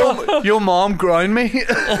 Your mom ground me.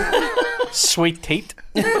 Sweet teat.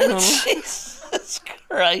 Jesus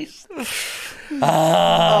Christ.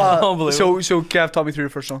 Unbelievable. So Kev, talk me through your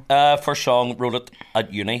first song. First song, wrote it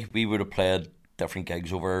at uni. We would have played different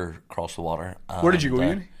gigs over across the water. Where did you go to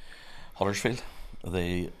uni? Huddersfield,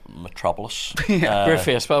 the metropolis. Great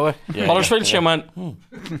face, by the way. Huddersfield, she went,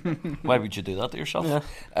 Why would you do that to yourself?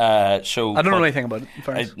 Yeah. So I don't know anything about it. In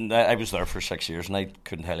fairness. I was there for 6 years and I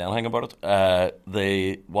couldn't tell you anything about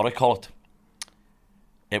it. What I call it,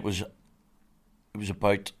 it was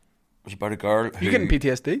about a girl who... You getting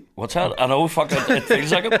PTSD? What's that? I know, fuck it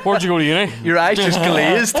feels like it. where'd you go to uni? Your eyes just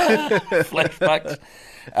glazed. Flashbacks.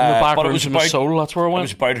 In the back But it rooms was of my about... soul, that's where I It went.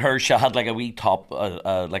 was about her. She had like a wee top,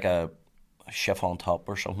 like a chiffon top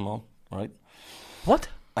or something on, right? What?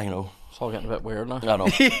 I know. It's all getting a bit weird now. I know.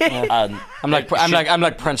 And I'm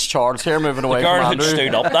like Prince Charles here, moving away the girl from had Andrew.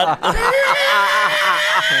 stood up that.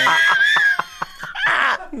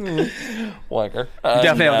 Whacker.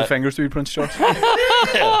 Definitely have the fingers to be Prince Charles.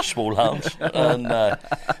 Swole hands. And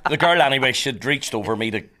the girl, anyway, she'd reached over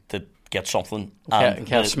me to get something. And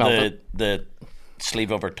Kev smelt it. The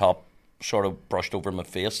sleeve of her top sort of brushed over my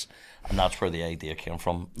face. And that's where the idea came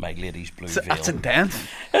from. My Lady's Blue Veil. That's intense.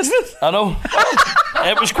 Isn't it? I know.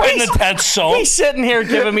 It was quite an intense song. He's sitting here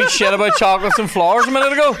giving me shit about chocolates and flowers a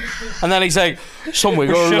minute ago, and then he's like, "Some wee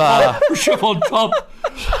girl, Chiffon top.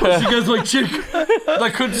 She gets like chick. And I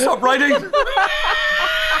couldn't stop writing.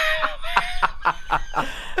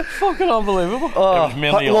 fucking unbelievable." It was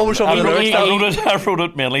mainly what were some of the lyrics? I wrote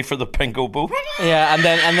it mainly for the Pinko Boat. Yeah, and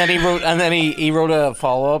then he wrote a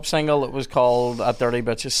follow up single that was called "A Dirty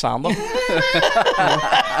Bitch's Sandal."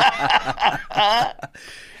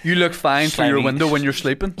 You look fine through your Slimy. window when you're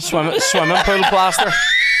sleeping. Swimming pool plaster.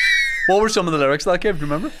 What were some of the lyrics of that, Kev? Do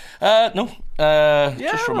you remember? No.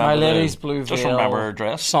 Just remember My Lady's Blue Veil. Just remember her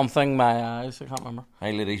dress. Something my eyes. I can't remember. My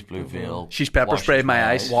Lady's Blue Veil. She's pepper washes sprayed my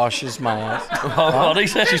eyes. Washes my eyes. What did he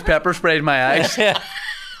say? She's pepper sprayed my eyes.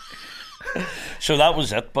 So that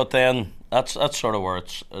was it. But then that's sort of where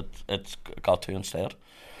it's got to instead.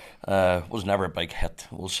 Was never a big hit,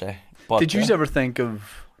 we'll say. But Did you ever think of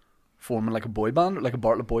forming like a boy band, like a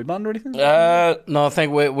Bartlett boy band or anything? No, I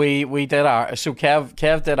think we did our so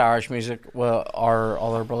Kev did Irish music with our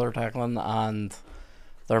other brother Declan and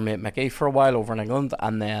their mate Mickey for a while over in England,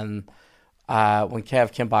 and then when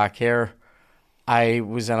Kev came back here, I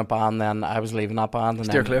was in a band. Then I was leaving that band, and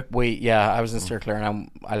Steer then Clear? I was in Steer Clear, and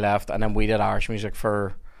then I left, and then we did Irish music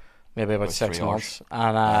for maybe about 6 3 months,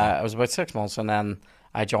 and it was about 6 months, and then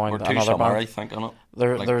I joined We're too another summer, I band. think, on it.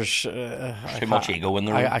 There's Too much ego in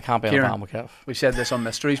the room. I can't be in a Ciaran. band with Kev. We've said this on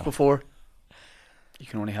Mysteries before. You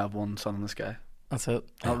can only have one sun in the sky. That's it.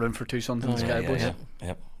 Not room for two suns in the sky, yeah, boys. yeah.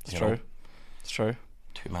 Yep. It's You true. know, It's true.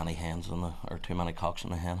 too many hens or too many cocks in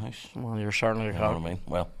the hen house. Well, you're certainly a You know what I cock. mean?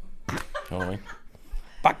 Well, you know what I mean?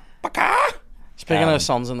 Baka! Speaking of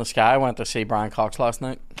suns in the sky, I went to see Brian Cox last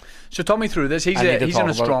night. So talk me through this. He's I need to an talk about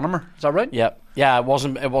it. astronomer. Is that right? Yep. Yeah, it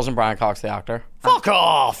wasn't Brian Cox the actor. Fuck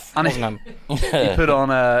off. And Wasn't him. He put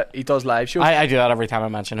on he does live shows. I do that every time I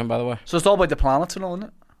mention him, by the way. So it's all about the planets and all, isn't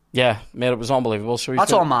it? Yeah, mate, it was unbelievable. So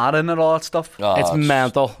That's all mad, isn't it? All that stuff. Oh, It's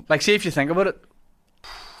mental. Like, see if you think about it.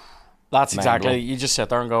 That's Mental. exactly. You just sit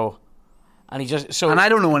there and go, and he just so. And I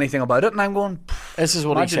don't know anything about it, and I'm going, this is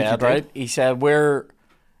what he imagine if you said, did. right? He said we're.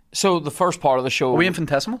 So the first part of the show. are we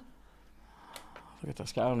infinitesimal? Look at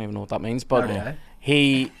this guy. I don't even know what that means, but Okay.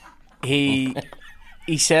 he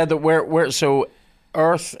said that we're so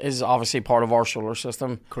Earth is obviously part of our solar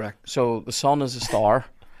system. Correct. So the sun is a star.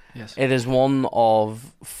 Yes. It is one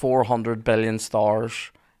of 400 billion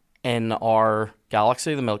stars in our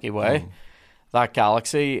galaxy, the Milky Way. That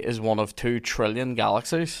galaxy is one of 2 trillion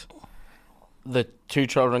galaxies. The 2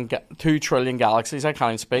 trillion galaxies, I can't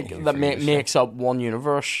even speak, that makes up one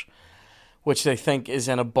universe, which they think is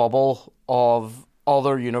in a bubble of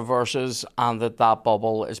other universes, and that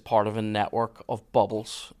bubble is part of a network of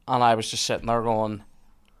bubbles. And I was just sitting there going,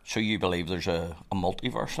 So you believe there's a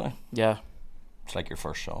multiverse now? yeah. It's like your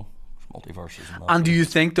first song. There's multiverses and that. And do you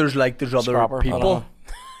think there's other Scrapper, I don't people? know.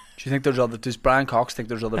 Do you think does Brian Cox think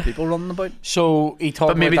there's other people running about? So he talked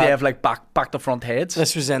But maybe about they that. have like back to front heads.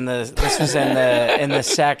 This was in the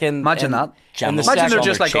second. Imagine that. In the Imagine they're second,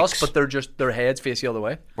 just like us, cheeks. but they're just their heads face the other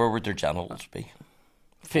way Where would their genitals be?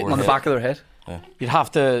 fit- on the back of their head. You'd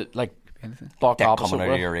have to like Anything? block Dick opposite coming out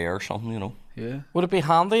of way. your ear or something, you know. Yeah. Would it be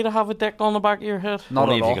handy to have a dick on the back of your head? Not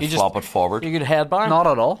Only at if all. you could You just- flop it forward. You could head bang. Not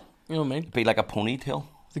at all. You know what I mean? It'd be like a ponytail.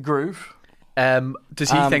 The groove.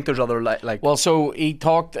 Does he think there's other like? Well, so he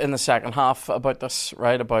talked in the second half about this,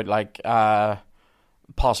 right? About like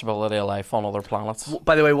possibility of life on other planets.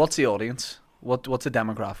 By the way, what's the audience? What's the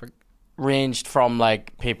demographic? Ranged from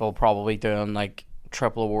like people probably doing like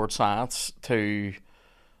triple award science to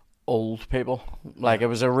old people. Like it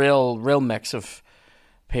was a real mix of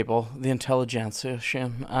people, the intelligentsia,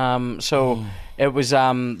 Shane. It was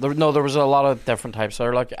there was a lot of different types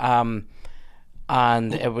there, like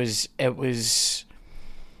and it was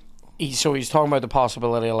he's talking about the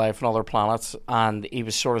possibility of life on other planets, and he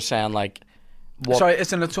was sort of saying like, sorry,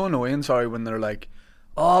 isn't it so annoying? Sorry, when they're like,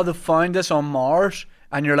 oh, they found this on Mars,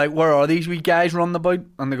 and you're like, where are these wee guys running about?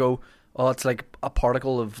 And they go, oh, it's like a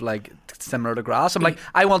particle of like similar to grass. I'm like,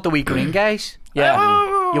 I want the wee green guys.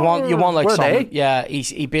 Yeah, you want like where are some. they? Yeah,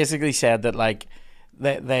 he basically said that like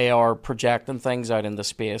they are projecting things out into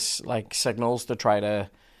space, like signals to try to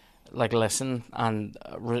like listen and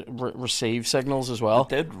receive signals as well.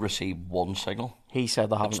 They did receive one signal. He said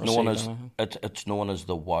they haven't received anything. It's known as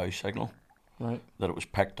the wow signal. Right. That it was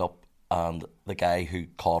picked up, and the guy who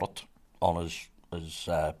caught it on his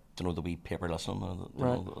the wee paper listening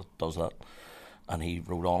that does that, and he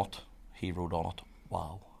wrote on it.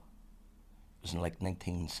 Wow. It was in like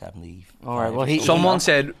 1970. All right. Well,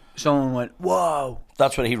 someone went, whoa.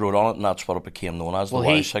 That's what he wrote on it, and that's what it became known as, the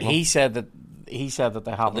wow signal. He said that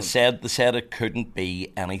they haven't. They said it couldn't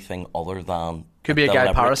be anything other than Could be a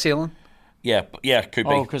guy parasailing. Yeah, it could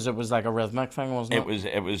be. Oh, because it was like a rhythmic thing, wasn't it?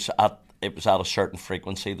 It was at a certain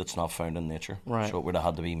frequency that's not found in nature. Right. So it would have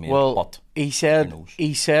had to be made. Well, but he said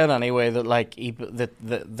anyway that like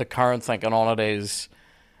the current thinking on it is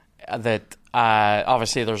that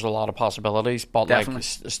obviously there's a lot of possibilities, but Definitely.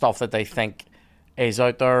 like stuff that they think is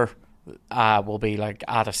out there will be like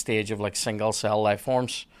at a stage of like single cell life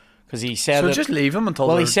forms. Because he said so just leave them until.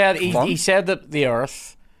 Well, he said that the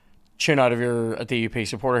Earth. Tune out of your DUP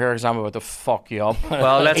supporter here because I'm about to fuck you up.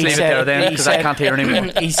 Well, let's leave it there then because I can't hear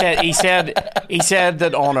anymore. He said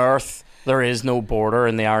that on Earth there is no border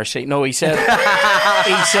in the Irish Sea. No, he said that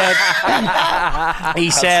he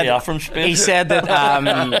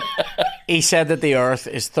said that the Earth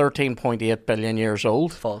is 13.8 billion years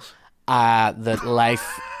old. False. That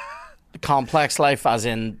life, complex life, as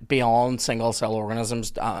in beyond single cell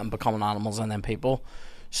organisms and becoming animals and then people,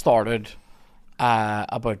 started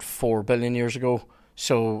about 4 billion years ago.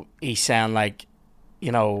 So he's saying like,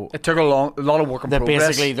 you know, it took a lot of work in progress.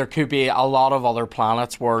 Basically, there could be a lot of other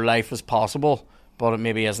planets where life is possible, but it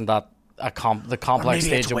maybe isn't that the complex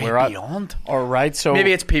stage that we're beyond. at. All right, so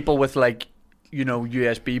maybe it's people with like, you know,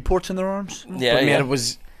 USB ports in their arms. Yeah, but, man,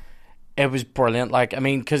 it was brilliant. Like, I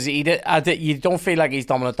mean, because you don't feel like he's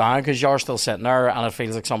dumbing it down because you're still sitting there and it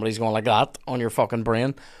feels like somebody's going like that on your fucking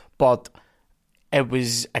brain, but it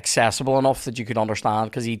was accessible enough that you could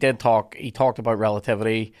understand because he talked about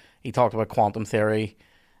relativity, he talked about quantum theory,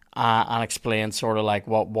 and explained sort of like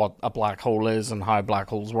what a black hole is and how black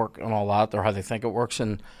holes work and all that, or how they think it works,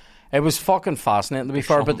 and it was fucking fascinating to be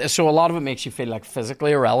fair. But so a lot of it makes you feel like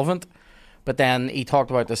physically irrelevant, but then he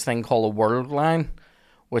talked about this thing called a world line,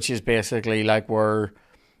 which is basically like where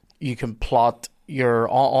you can plot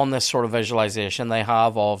on this sort of visualization they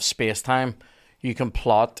have of space-time, you can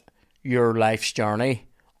plot your life's journey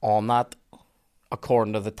on that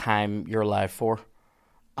according to the time you're alive for.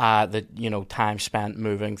 Time spent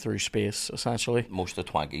moving through space, essentially. Most of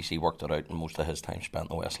the Twaggies, he worked it out, and most of his time spent in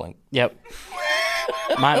the West Link. Yep.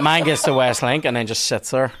 Mine gets to West Link and then just sits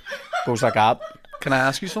there, goes like that. Can I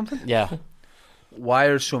ask you something? Yeah. Why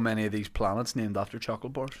are so many of these planets named after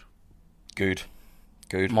chocolate bars? Good.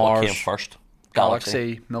 Mars. What came first?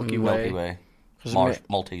 Galaxy, Milky Way. Mars,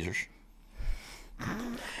 Maltesers.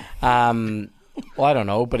 Well, I don't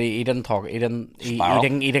know, but he didn't talk. He didn't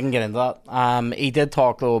get into that. He did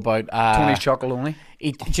talk though about Tony's chocolate only.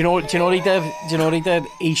 Do you know what he did?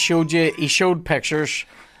 He showed pictures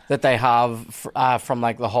that they have from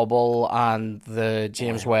like the Hubble and the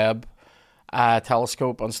James Webb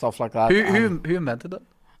telescope and stuff like that. Who invented it?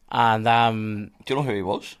 And do you know who he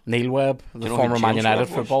was? Neil Webb, the former Man United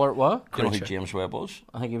footballer. What? Do you know who James Webb was?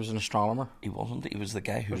 I think he was an astronomer. He wasn't. He was the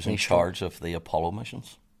guy who was in charge of the Apollo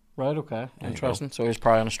missions. Right. Okay. Interesting. So he's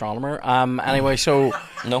probably an astronomer. Anyway, so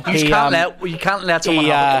no, you can't let someone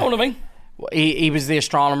have it. You know what I mean? He was the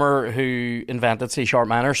astronomer who invented C-sharp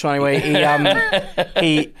minor. So anyway,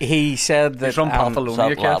 he said that he's from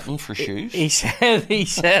Patholonia. Latin for shoes. He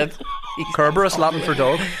said Kerberos, Latin for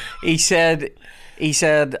dog. He said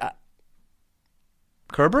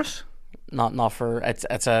Kerberos? Not for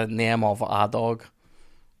it's a name of a dog.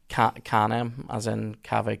 Canem, as in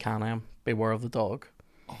Cave Canem. Beware of the dog.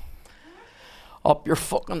 Up your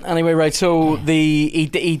fucking anyway, right? So he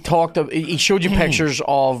showed you pictures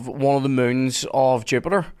of one of the moons of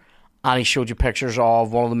Jupiter, and he showed you pictures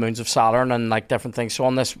of one of the moons of Saturn and like different things. So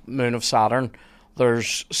on this moon of Saturn,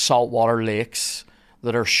 there's saltwater lakes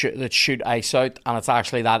that shoot ice out, and it's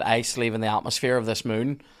actually that ice leaving the atmosphere of this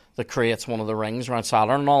moon that creates one of the rings around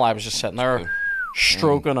Saturn and all. I was just sitting there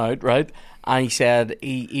stroking out, right? And he said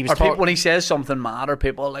he was when he says something mad, are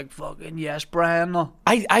people like, fucking yes, Brian? No.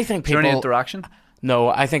 I think people... Is there any interaction? No,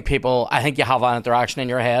 I think you have an interaction in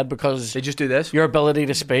your head because... They just do this? Your ability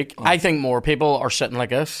to speak. I think more people are sitting like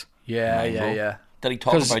this. Yeah. Did he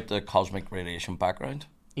talk about the cosmic radiation background?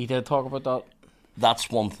 He did talk about that. That's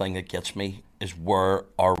one thing that gets me, is where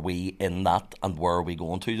are we in that and where are we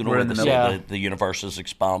going to? You know, We're in the middle. Yeah. the universe is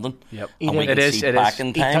expanding. Yep. And we It can see back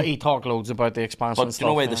in time. He talked loads about the expansion But stuff. you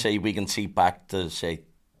know why yeah. they say we can see back to, say,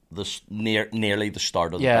 nearly the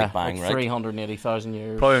start of the Yeah, Big Bang, like right? 380,000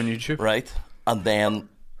 years. Probably on YouTube. Right? And then...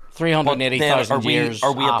 380,000 years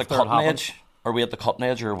Are we at the after it cutting happened. edge? Are we at the cutting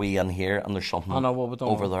edge, or are we in here and there's something I know what we don't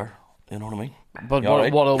over know. there? You know what I mean? But You all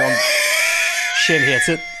right? what I want... Shit hates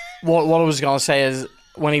it. What I was going to say is...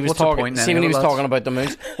 When he was What's the talking, point then, see when he was lads? talking about the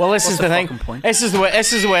moons. Well, this is the thing. fucking point? This is the way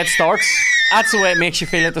it starts. That's the way it makes you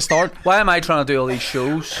feel at the start. Why am I trying to do all these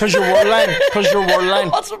shows? Because your word line.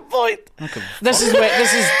 What's the point? This is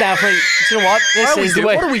definitely. Do you know what? This is the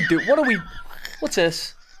way. What do we... What's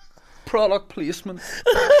this? Product placement.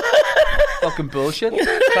 Fucking bullshit.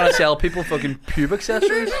 Trying to sell people fucking pube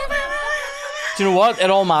accessories. Do you know what? It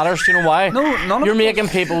all matters. Do you know why? No, none of You're it making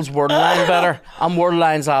people's word line better, and word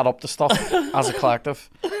lines add up to stuff as a collective.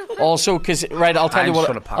 Also, because I'll tell you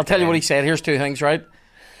what he said. Here's two things, right?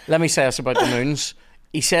 Let me say this about the moons.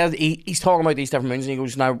 He said he's talking about these different moons, and he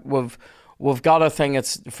goes, "Now we've got a thing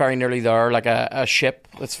that's very nearly there, like a ship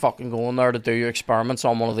that's fucking going there to do experiments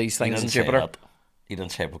on one of these things in Jupiter." He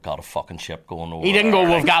didn't say we've got a fucking ship going over. He didn't go,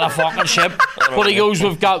 "We've got a fucking ship," but he goes,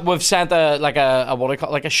 "We've sent a what do you call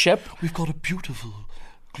it, like a ship." We've got a beautiful,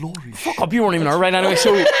 glorious. Fuck up, you weren't even there, right? Anyway,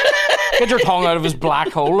 so get your tongue out of his black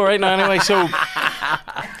hole, right now. Anyway, so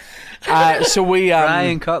we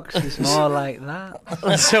Brian Cox is more like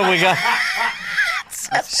that. so we got.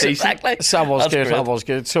 Exactly. So that was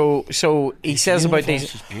good. So he says about these.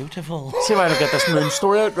 This is beautiful. See if I don't get this moon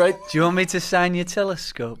story out right. Do you want me to sign your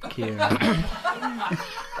telescope, Ciaran?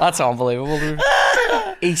 That's unbelievable, dude.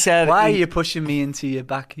 He said, Why are you pushing me into your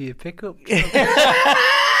back of your pickup?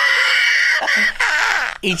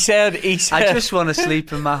 He said. I just want to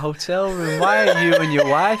sleep in my hotel room. Why are you and your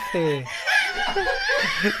wife here?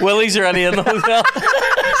 Willie's already in the hotel.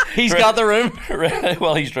 He's got the room.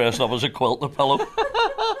 Well, he's dressed up as a quilt and a pillow.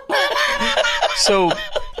 So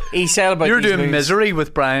he said about You're these doing moons, misery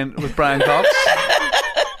with Brian Cox.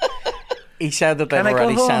 He said that they've Can I go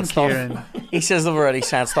already home, sent stuff. Ciaran? He says they've already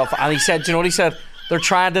sent stuff, and he said, "Do you know what he said? They're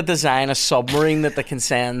trying to design a submarine that they can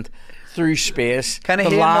send through space Can I to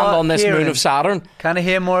hear land more, on this Ciaran? moon of Saturn." Can I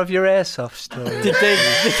hear more of your airsoft story?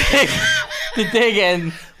 To dig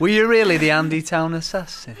in. Were you really the Andy Town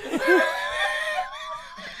assassin?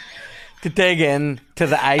 To dig in to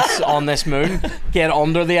the ice on this moon, get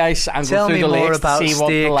under the ice and Tell go through me the more lakes about to see what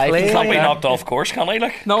Stay the life Clear. is Can't like be there. knocked off course, can I?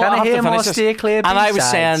 Like, No, Can I have hear to more finish this. Stay Clear And I was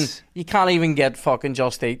saying, B-sides? you can't even get fucking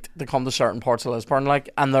Just Eat to come to certain parts of Lisburn, like,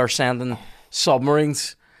 and they're sending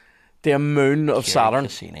submarines to a moon of Saturn.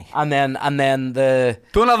 Cassini. And then the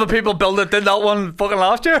Don't have the people build it did that one fucking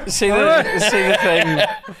last year? see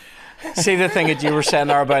the thing that you were saying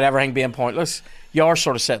there about everything being pointless. You're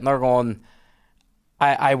sort of sitting there going,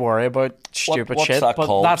 I worry about stupid what's shit, that but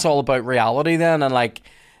called? that's all about reality then. And like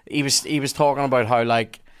he was talking about how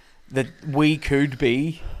like that we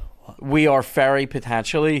are very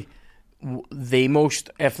potentially the most,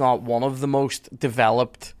 if not one of the most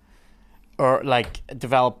developed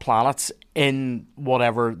planets in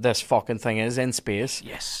whatever this fucking thing is in space.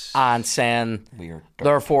 Yes. And saying, Weird.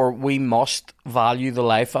 therefore, we must value the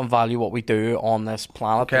life and value what we do on this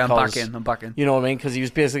planet. Okay, I'm because, back in. You know what I mean? Because he was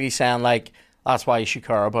basically saying, like, that's why you should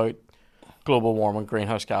care about global warming,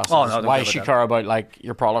 greenhouse gases. Oh, no, I don't why care you about should that. care about, like,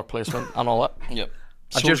 your product placement and all that. Yep.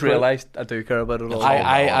 I So just great. realised I do care about it all.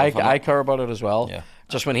 I care about it as well. Yeah.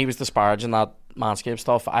 Just when he was disparaging that Manscaped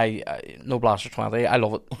stuff, I no Blaster 20, I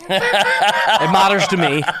love it. It matters to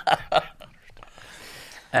me.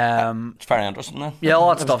 It's very interesting, then. Yeah, all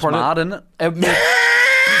that stuff's brilliant. mad, isn't it? It ma-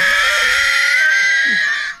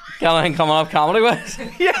 Got anything coming up comedy wise?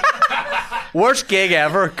 Worst gig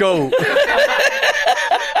ever. Go.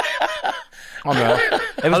 Oh no. It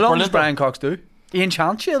was How long does brilliant. Brian Cox do? He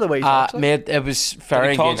enchants you the way he talks. like. Mate, it was very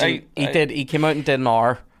Did he talk- engaging. He came out and did an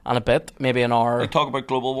hour and a bit, maybe an hour, They talk about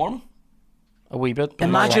global warming. a wee bit.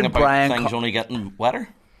 Imagine About Brian things Co- only getting wetter.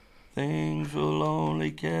 Things will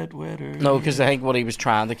only get wetter. No, because I think what he was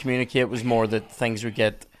trying to communicate was more that things would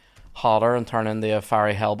get hotter and turn into a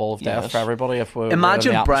fiery hellball of death Yes. for everybody if we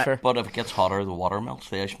Imagine were in the Brett- atmosphere. But if it gets hotter, the water melts,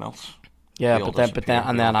 the ice melts. Yeah, we all but then disappear.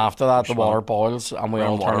 and then after that, the Swell. water boils and we We're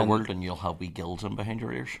all in turn water in. world, and you'll have wee gills in behind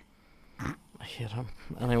your ears. I hate him.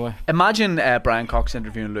 Anyway, Imagine Brian Cox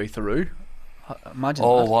interviewing Louis Theroux. Imagine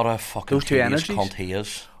Oh, that. what a fucking Those two tedious energies. cunt he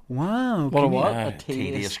is. Wow. what a can you- what? Yeah, A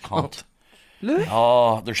tedious cunt. Louis?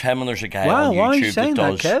 Oh, there's him and there's a guy Wow, on why are you YouTube saying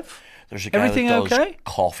that that, does. Kev? There's a guy Everything that does okay?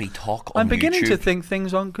 coffee talk on I'm beginning YouTube. to think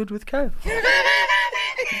things aren't good with Kev.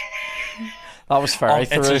 That was very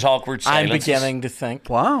it's his awkward I'm silences. beginning to think.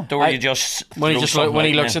 Wow. Where you just When he throw just something when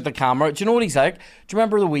he out looks and at the camera, do you know what he's like? Do you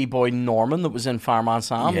remember the wee boy Norman that was in Fireman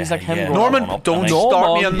Sam? He's Yeah, like him. yeah. Going, Norman, Up, don't and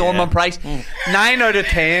start me on yeah. Norman Price. 9 out of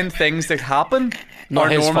 10 things that happen Not are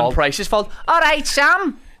his Norman fault. Price's fault. All right,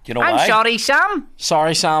 Sam. you know I'm why? sorry, Sam.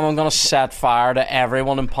 Sorry, Sam. I'm gonna set fire to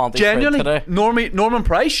everyone in Pontypridd Genuinely, today. Norman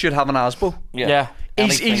Price should have an ASBO. Yeah.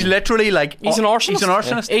 He's Anything. literally like He's an arsonist. He's an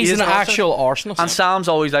arsonist. He's He is an arsonist. actual arsonist. And Sam's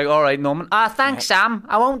always like, "All right, Norman. Ah, thanks, Sam.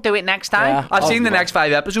 I won't do it next time. Yeah. I've seen the well. next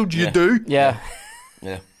 5 episodes. You Yeah. do, yeah.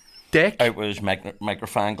 Yeah. dick." Out with his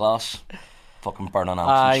microphone glass. Fucking burning amps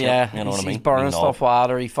and shit. Yeah. You know what I mean? He's burning Wee knob. stuff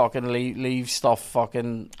water. He fucking leaves stuff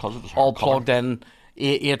fucking 'Cause of his all hair colour. plugged in.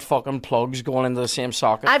 Eight fucking plugs going into the same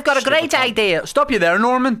socket. I've got a Stupid great cunt. idea. Stop you there,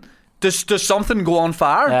 Norman. Does something go on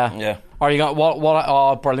fire? Yeah. Yeah. Are you going? What?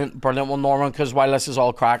 Oh, brilliant one, Norman. Because while this is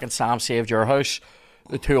all cracking, Sam saved your house.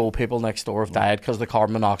 The 2 old people next door have died because the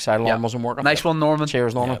carbon monoxide alarm Yeah. wasn't working. Nice one, Norman.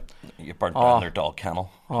 Cheers, Norman. You burnt Oh. down their dog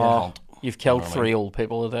kennel. You cunt. You've killed You know what I 3 old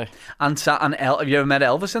people today. And have you ever met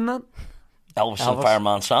Elvis in that? Elvis and Elvis?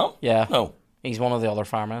 Fireman Sam? Yeah. No. He's one of the other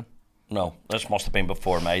firemen. No. This must have been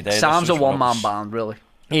before my day. Sam's This a was when it one-man was- band, really.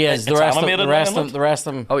 He is. The It's rest, animated, isn't it? the rest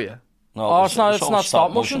of them. Oh yeah. No, Oh, it it's not- was it's all not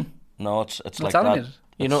stop motion? No, it's like animated. that.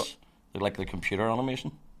 You know- It's like the computer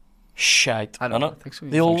animation. Shite. I don't Isn't it? think so.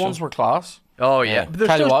 The old ones were class. Oh yeah. Yeah. But they're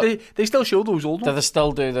Tell you still, what. they still show those old Do ones. they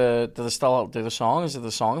still do the song? Is it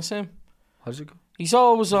the song the same? How's it go? He's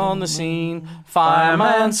always on the scene.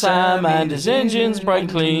 Fireman Sam and his engine's bright and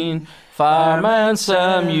clean. Fireman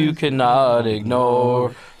Sam you cannot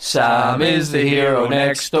ignore. Sam is the hero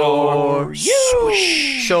next door.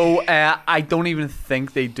 So I don't even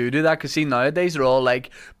think they do that because see nowadays they're all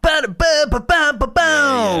like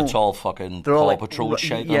ba-da-ba-ba-ba-ba-bow. Yeah, it's all fucking They're all Paw like Patrol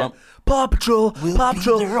shit, yeah. isn't it? Paw Patrol, Paw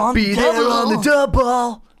Patrol, there on be the there double. on the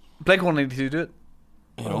double. Blink 182 do it.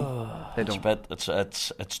 You know, They it's a don't.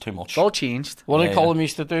 bit, it's too much. It's all changed. What Yeah, did Colin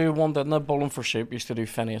used to do? One didn't it? Bowling for Sheep used to do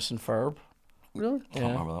Phineas and Ferb. Really? Can't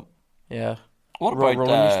Yeah. remember that. Yeah. What Roland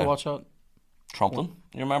about used to watch that. Trumpton?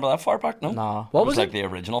 You remember that far back? No. Nah. What It was like it? the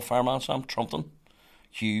original Fireman Sam, Trumpton.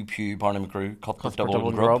 Hugh, Pew, Barney McGrew, Cuthbert For Double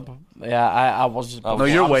and Grub. Yeah, I was. No,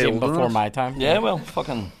 you're I was way even older than before us. my time. Yeah, well,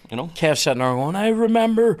 fucking, you know. Kev sitting there going, I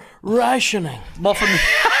remember rationing. Muffin.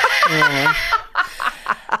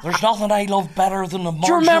 There's nothing I love better than the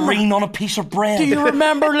you remember- margarine on a piece of bread. Do you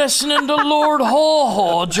remember listening to Lord Haw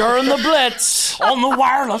Haw during the Blitz? on the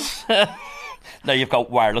wireless. Now you've got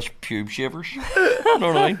wireless pube shavers. You know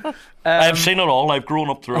what I mean? I've seen it all. I've grown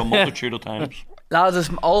up through a multitude of times. Lads, it's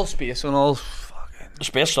all space and all. The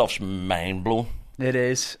space stuff's mind blowing. It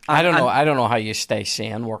is. I don't And- know. I don't know how you stay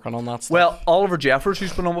sane working on that stuff. Well, Oliver Jeffers,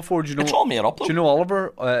 who's been on before, do you know? It's all made up though. Do you know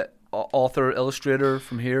Oliver, author, illustrator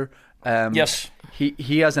from here? Yes.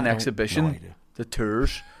 He has an exhibition, idea. the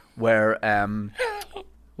tours, where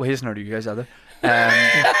well, he hasn't heard of you guys either.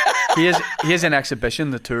 He has an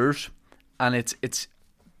exhibition, the tours, and it's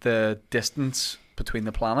the distance between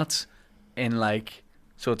the planets in like,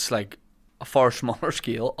 so it's like a far smaller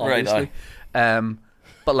scale, Right, obviously.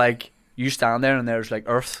 But like you stand there and there's like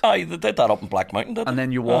Earth, Aye, they did that up in Black Mountain, didn't and they?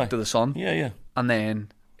 then you walk Aye. to the sun, Yeah, yeah. and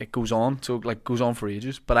then it goes on. So like goes on for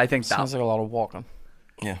ages. But I think Sounds that. like a lot of walking.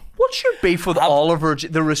 Yeah. What's your beef with Oliver,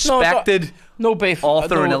 the respected, No beef.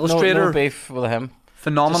 Author and illustrator. No beef with him.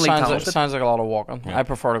 phenomenally Sounds like, talented? sounds like a lot of walking. I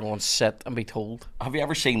prefer to go and sit and be told. Have you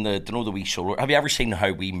ever seen do you know the wee solar? Have you ever seen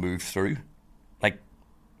how we move through? Like,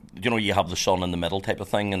 you know, you have the sun in the middle type of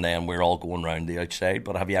thing, and then we're all going round the outside.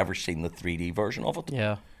 But have you ever seen the 3D version of it?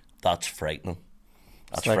 Yeah. That's frightening.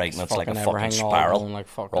 That's like frightening. It's like a fucking fucking everything all spiral. going like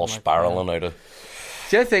fucking We're all like- spiraling out of.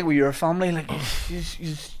 See, I think with your family, like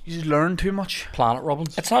you learn too much. Planet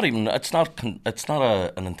Robbins. It's not even. It's not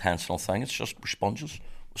an intentional thing. It's just we're sponges.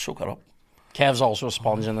 We soak it up. Kev's also a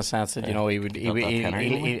sponge in the sense that, you know, he'll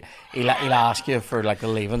ask you for like the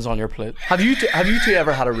leavings on your plate. Have you two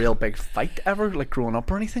ever had a real big fight ever, like growing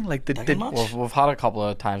up or anything? Like did Much? We've had a couple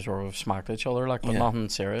of times where we've smacked each other, like, but Yeah. nothing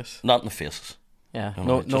serious. Not in the faces. Yeah. You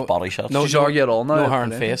know, just body shots. No, Do you argue at all now? no hair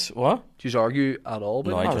and face. What? Do you argue at all?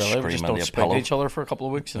 No, About I it? just Not really. We scream just into don't your speak to pillow. each other for a couple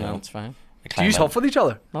of weeks and then it's fine. Do you huff with each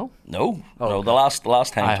other? No? No. okay. The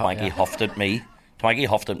last time I Twanky yeah. huffed at me. Twanky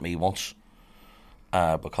huffed at me once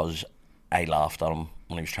because I laughed at him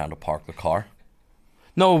when he was trying to park the car.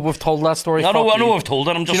 No, we've told that story. I know Fuck you. I've told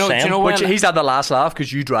it. I'm just Do saying. you know Which when, he's had the last laugh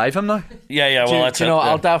because you drive him now. Yeah, do well, you- that's do you it. know,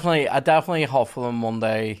 yeah. I definitely huff with him one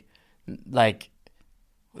day. Like,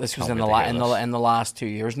 this was Can't in wait to hear this. the last 2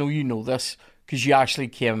 years. No, you know this because you actually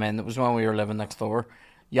came in. It was when we were living next door.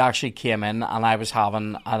 You actually came in, and I was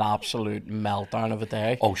having an absolute meltdown of a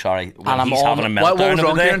day. Oh, sorry. When And I'm he's on- having a What meltdown was of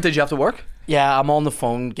wrong, a day. Ciaran? Did you have to work? Yeah, I'm on the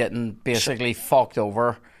phone getting basically fucked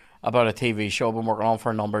over about a TV show I've been working on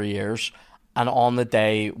for a number of years, and on the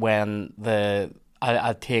day when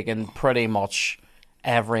I'd taken pretty much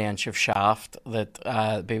every inch of shaft that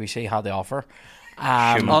BBC had to offer.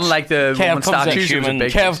 Unlike the Kev Roman comes in. statues, it was a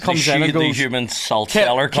big. Kev comes in and The goes. human salt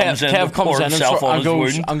cellar comes in Kev to pour himself on his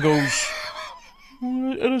wound. and goes.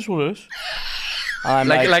 It is what it is.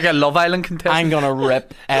 And I'm like a Love Island contestant. I'm gonna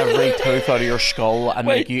rip every tooth out of your skull and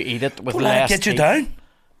Wait, make you eat it with Will that less get you teeth. down?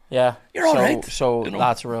 Yeah, You're all right, So you know.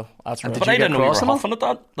 that's real. That's real. But you I get didn't know you were cross enough? huffing at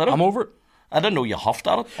that. Did I? I'm over it. I didn't know you huffed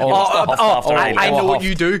at it. Oh, You must have huffed after I I know what huff.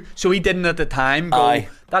 you do. So he didn't at the time go, Aye.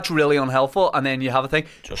 that's really unhelpful. And then you have a thing.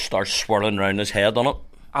 just starts swirling around his head on it.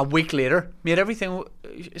 A week later, mate,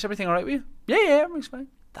 is everything all right with you? Yeah, everything's fine.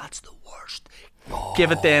 That's the worst.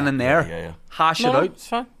 Give it then and there. yeah. Hash it No, out. it's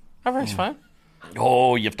fine. Everything's fine.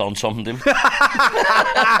 Oh, you've done something to him.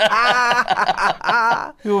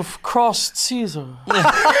 You've crossed Caesar.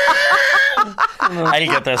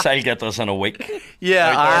 I'll get this in a week. Yeah,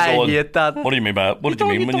 Out there I going, hate that. What do you mean by it? What did you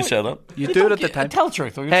mean when you said that? You do it at the time. Tell the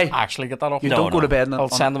truth. Though. You Hey, don't actually get that off. You No, don't go no. to bed I'll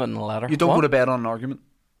send them in a letter. You don't What? go to bed on an argument.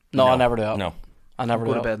 No, I No. never do. That. No. I never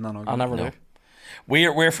Go do. to that. bed on an I never argument. do.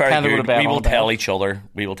 We're very Tend to go to good. bed We will on the tell bed. each other.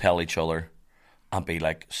 We will tell each other, and be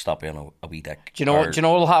like, "Stop being a wee dick." Do you know? Or- Do you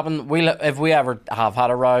know what'll happen? If we ever have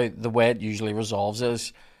had a row, the way it usually resolves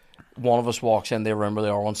is one of us walks in the room where the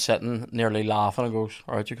other one's sitting, nearly laughing, and goes,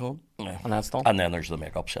 "All right, you cool?" Yeah. And that's done. And then there's the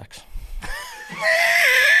makeup sex.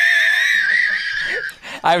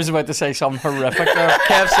 I was about to say something horrific there.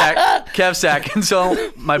 Kev second,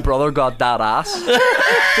 so my brother got that ass.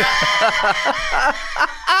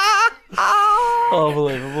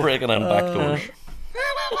 Unbelievable. Breaking in back doors.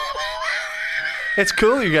 It's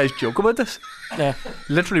cool you guys joke about this. Yeah,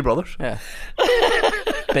 Literally brothers. yeah.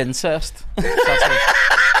 Bincest. That's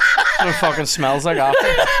what it fucking smells like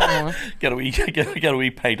after. Get a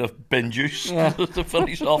wee pint of bin juice Yeah. to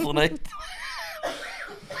finish off the night.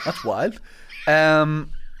 That's wild. Do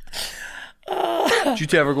you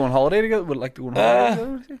two ever go on holiday together? Would like to go on holiday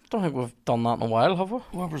together? Don't think we've done that in a while, have we?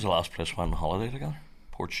 Where was the last place we went on holiday together?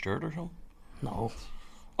 Port Stewart or something? No.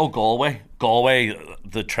 Oh, Galway. Galway,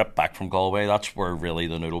 the trip back from Galway, that's where really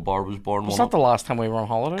the noodle bar was born. Was wasn't that the last time we were on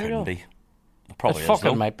holiday it? Couldn't together? be. It probably It is,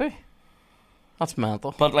 fucking though. might be. That's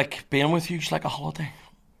mental. But like, being with you is like a holiday.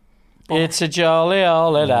 It's a jolly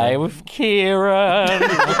holiday with Ciaran.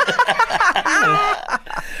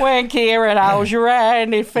 When Ciaran holds your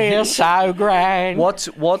hand, it feels so grand. What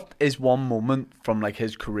is one moment from like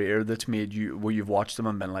his career that's made you where you've watched him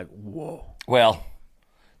and been like, whoa? Well,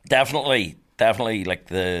 definitely like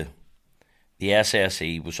the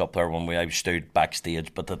SSE was up there when I stood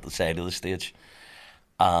backstage, but at the side of the stage,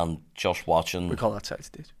 and just watching. We call that side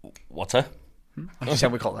stage. What's it? I'm just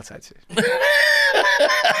saying we call that side stage.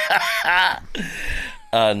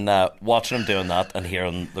 And watching him doing that and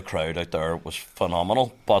hearing the crowd out there was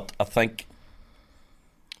phenomenal. But I think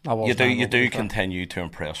you do continue to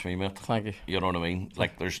impress me, mate. Thank you. You know what I mean?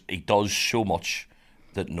 Like he does so much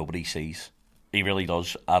that nobody sees. He really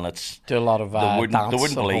does, and it's Do a lot of they wouldn't dance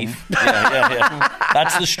at believe. home. Yeah.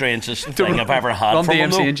 That's the strangest thing I've ever had Run from him.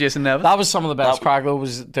 DMC though. and Jason Neville. That was some of the best That- crack though,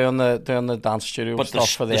 was doing the dance studio But stuff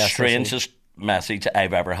for the the SSE. strangest message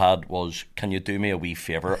I've ever had was, "Can you do me a wee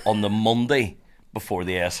favour on the Monday before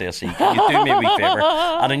the SSE? Can you do me a wee favour?"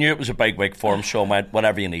 And I knew it was a big week for him, so I went,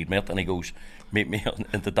 "Whatever you need, mate." And he goes, "Meet me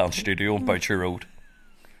in the dance studio on Boucher Road."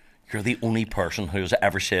 You're the only person who has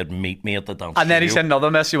ever said, "Meet me at the dance studio." And then he sent another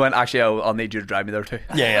message. He went, actually, I'll need you to drive me there too.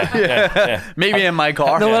 Yeah. Meet me in my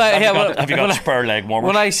car. No, when I- Have yeah, you got, when- have you when got I- spare leg warmers?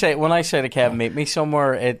 When I say to Kev, meet me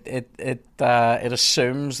somewhere, it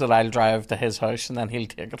assumes that I'll drive to his house and then he'll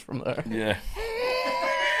take it from there. Yeah.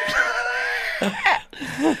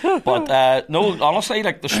 But no, honestly,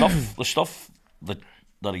 like the stuff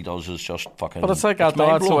that he does is just fucking. But it's like that. That's the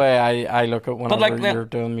mind-blowing. way I look at whenever like that- you're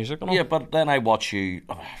doing music. And all. Yeah, but then I watch you.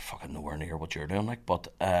 Oh, I fucking nowhere near what you're doing, like. But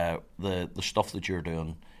the stuff that you're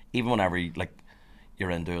doing, even whenever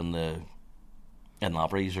you're in doing in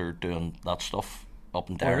Labri's are doing that stuff up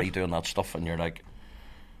in Derry, doing that stuff, and you're like,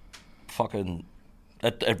 fucking.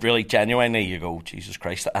 It really genuinely, you go, Jesus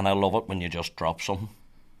Christ, and I love it when you just drop something.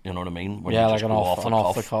 You know what I mean? When you like just an go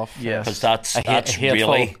off the cuff. Yes. because that's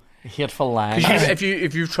really. Hateful line. If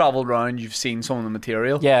you've travelled around, you've seen some of the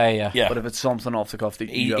material. Yeah. Yeah. But if it's something off the cuff that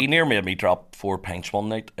He near made me drop 4 pints one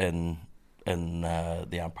night in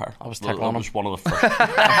the Empire. I was That tickling him. was one of the first.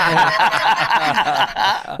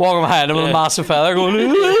 Walking behind him with a massive feather going.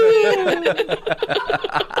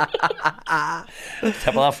 Tip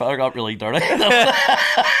of that feather got really dirty.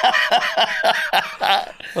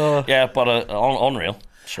 Yeah, but unreal.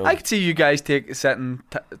 So. I could see you guys setting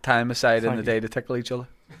time aside in the day to tickle each other.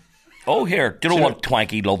 Oh, here. Do you know what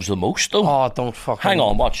Twanky loves the most, though? Oh, don't fucking. Hang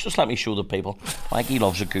on, watch. Just let me show the people. Twanky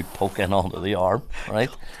loves a good poke in onto the arm, right?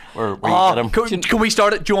 Where you get him. Can we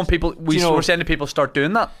start it? Do you want people? We're saying to people start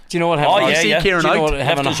doing that. Do you know what? Oh, You see Ciaran out.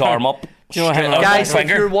 Lift his arm up. Do you know what straight him- out Guys, the if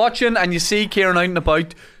finger. you're watching and you see Ciaran out and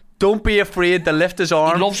about, don't be afraid to lift his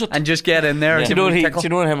arm loves it. and just get in there. Yeah. And Do you tickle.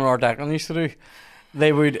 know what him and our Declan used to do?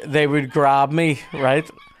 They would grab me, right?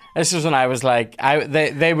 This was when I was like,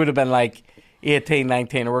 they would have been like 18,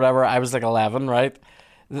 19 or whatever. I was like 11, right?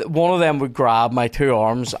 One of them would grab my 2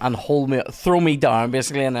 arms and throw me down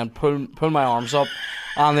basically, and then pull my arms up,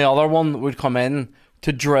 and the other one would come in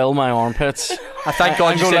to drill my armpits. I thank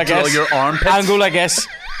God you said drill your armpits. And go like this.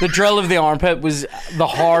 The drill of the armpit was the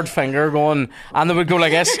hard finger going, and they would go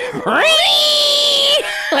like this,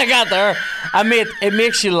 like that there. And mate, it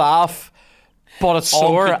makes you laugh. But it's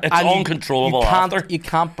sore. It's and uncontrollable laughter. You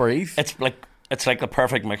can't breathe. It's like the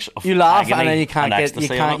perfect mix of You laugh agony and then you can't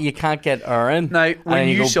ecstasy in it. you can't get Aaron. Now, when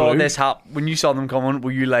you saw this happen, when you saw them coming, were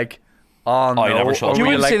you like, "Oh no"? I never saw Or it. You were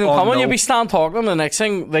wouldn't like, see them "Oh, coming. no"? You'd be stand talking, and the next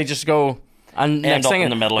thing they just go and End next up thing in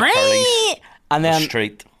the middle of Curly's and then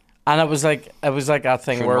street. and it was like that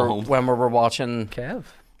thing Through where my home. when we were watching. Kev.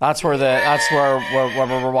 That's where when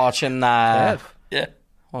we were watching. Kev. Yeah.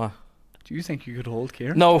 What? Do you think you could hold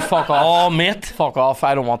Ciaran? No, fuck off. Oh, mate. Fuck off!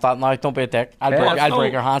 I don't want that now. Don't be a dick. I'll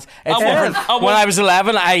break your hands. It's I won't. different. I won't. When I was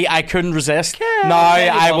 11, I couldn't resist. Now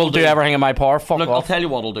I will do everything in my power. Fuck Look, I'll off. tell you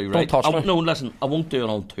what I'll do, right? touch me. No, listen, I won't do it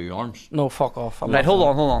on 2 arms. No, fuck off. I'm Right, not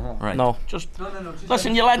hold doing on. Right. No. Just No.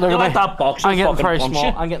 listen, you let Look at me. that box I'm getting fucking very punch small.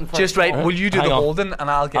 you. I'm getting very Just right. small. Will you do Hang the on. holding and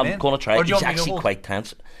I'll get in? I'm going to try. Or do you He's want me to actually hold? quite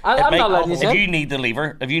tense. I'm not letting you If in. you need the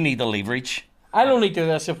lever, if you need the leverage. I'll only do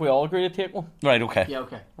this if we all agree to take one. Right, okay. Yeah,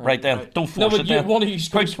 okay. Right then. Don't No, force but it you, then. one of you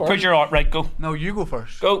goes Put first. your arm, right, go. No, you go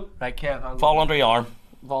first. Go. Right, Kev. I'll go. Fall under your arm.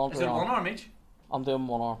 Voluntary Is it one arm. arm each? I'm doing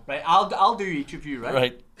one arm. Right, I'll do each of you. Right.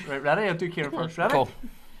 Right. Right. Ready? I'll do Ciaran first. Ready? Go.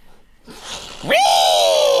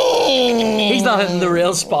 He's not hitting the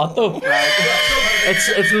real spot though.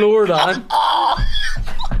 It's lower down.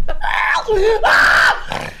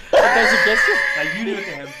 It doesn't get you. Right, you do it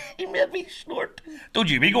to him. He made me snort. Don't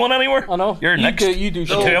you be going anywhere. I know. You're You next. do- you do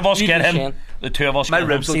The Shane. 2 of us You get do him. Shane. The 2 of us My get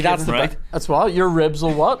ribs him. will See, that's the Right. bit. That's what your ribs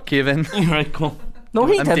will what? Cave in. Right, come. No,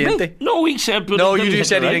 he I'm did me. dainty. No, he said. But No, it you didn't just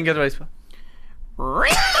hit said he right. didn't get the right spot.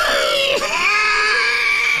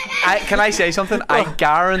 Can I say something? I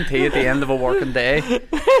guarantee at the end of a working day,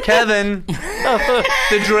 Kevin,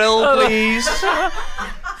 the drill, please.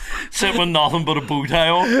 Sitting with nothing but a bow tie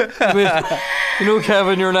on. You know,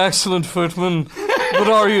 Kevin, you're an excellent footman, but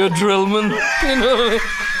are you a drillman? You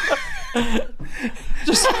know,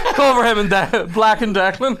 just cover him in black and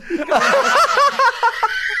Declan.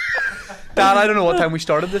 Dad, I don't know what time we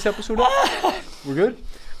started this episode. We're good.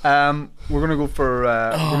 We're gonna go for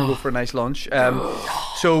a nice lunch.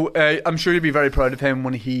 So I'm sure you'll be very proud of him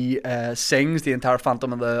when he sings the entire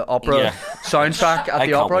Phantom of the Opera Yeah. soundtrack at I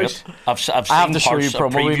the can't Opera wait. House. I've seen I have to show you parts, I've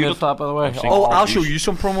promo we previewed made it. for that, by the way. I've seen Oh, I'll parts. show you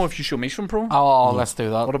some promo if you show me some promo. Oh, let's do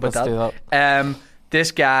that. What about let's that? do that.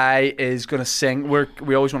 This guy is gonna sing.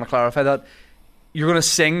 We always want to clarify that. You're gonna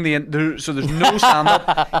sing so there's no stand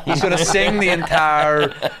up. He's gonna sing the entire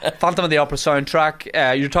Phantom of the Opera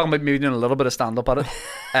soundtrack. You're talking about maybe doing a little bit of stand up at it.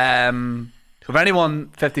 So if anyone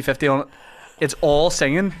 50-50 on it, it's all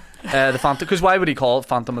singing. The Phantom, because why would he call it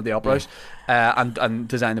Phantom of the Opera House and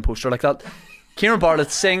design the poster like that? Ciaran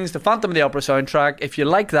Bartlett sings the Phantom of the Opera soundtrack. If you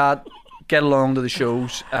like that, get along to the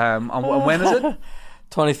shows. And when is it?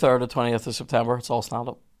 23rd to 20th of September. It's all stand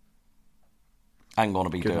up. I'm going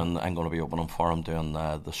to be opening for him doing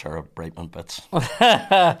the Sarah Brightman bits.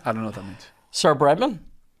 I don't know what that means. Sir Brightman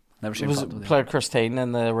Never seen Phantom of the played Christine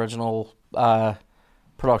in the original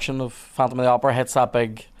production of Phantom of the Opera. Hits that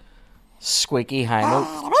big squeaky high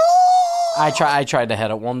note. I tried to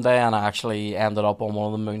hit it one day and I actually ended up on one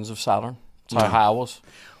of the moons of Saturn. That's how high I was.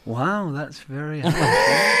 Wow, that's very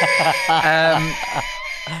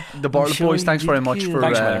the Bartlett sure boys, thanks you very much did. for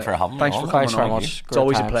Thanks a million for having me thanks on. for coming Thanks very on. much. It's Great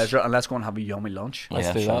always a times. pleasure, and let's go and have a yummy lunch. Let's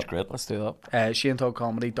Yeah, do sounds that. great. Let's do that.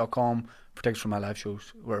 ShaneToddComedy.com for tickets for my live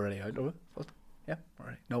shows. We're already out, are we? What? Yeah, we're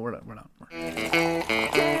already. No, we're not. We're not.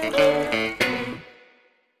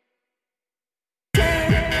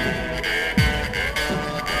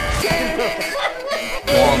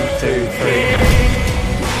 One, two, three.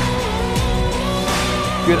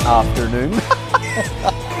 Good afternoon.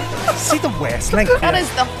 See the West Link. That is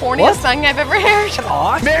the horniest thing I've ever heard.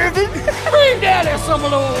 Mervyn. Bring down some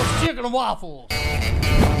of those chicken and waffles.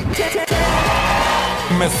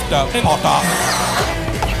 Mr. Potter.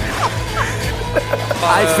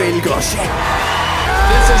 I feel gushy.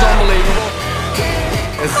 This is unbelievable.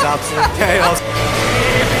 This is absolute chaos.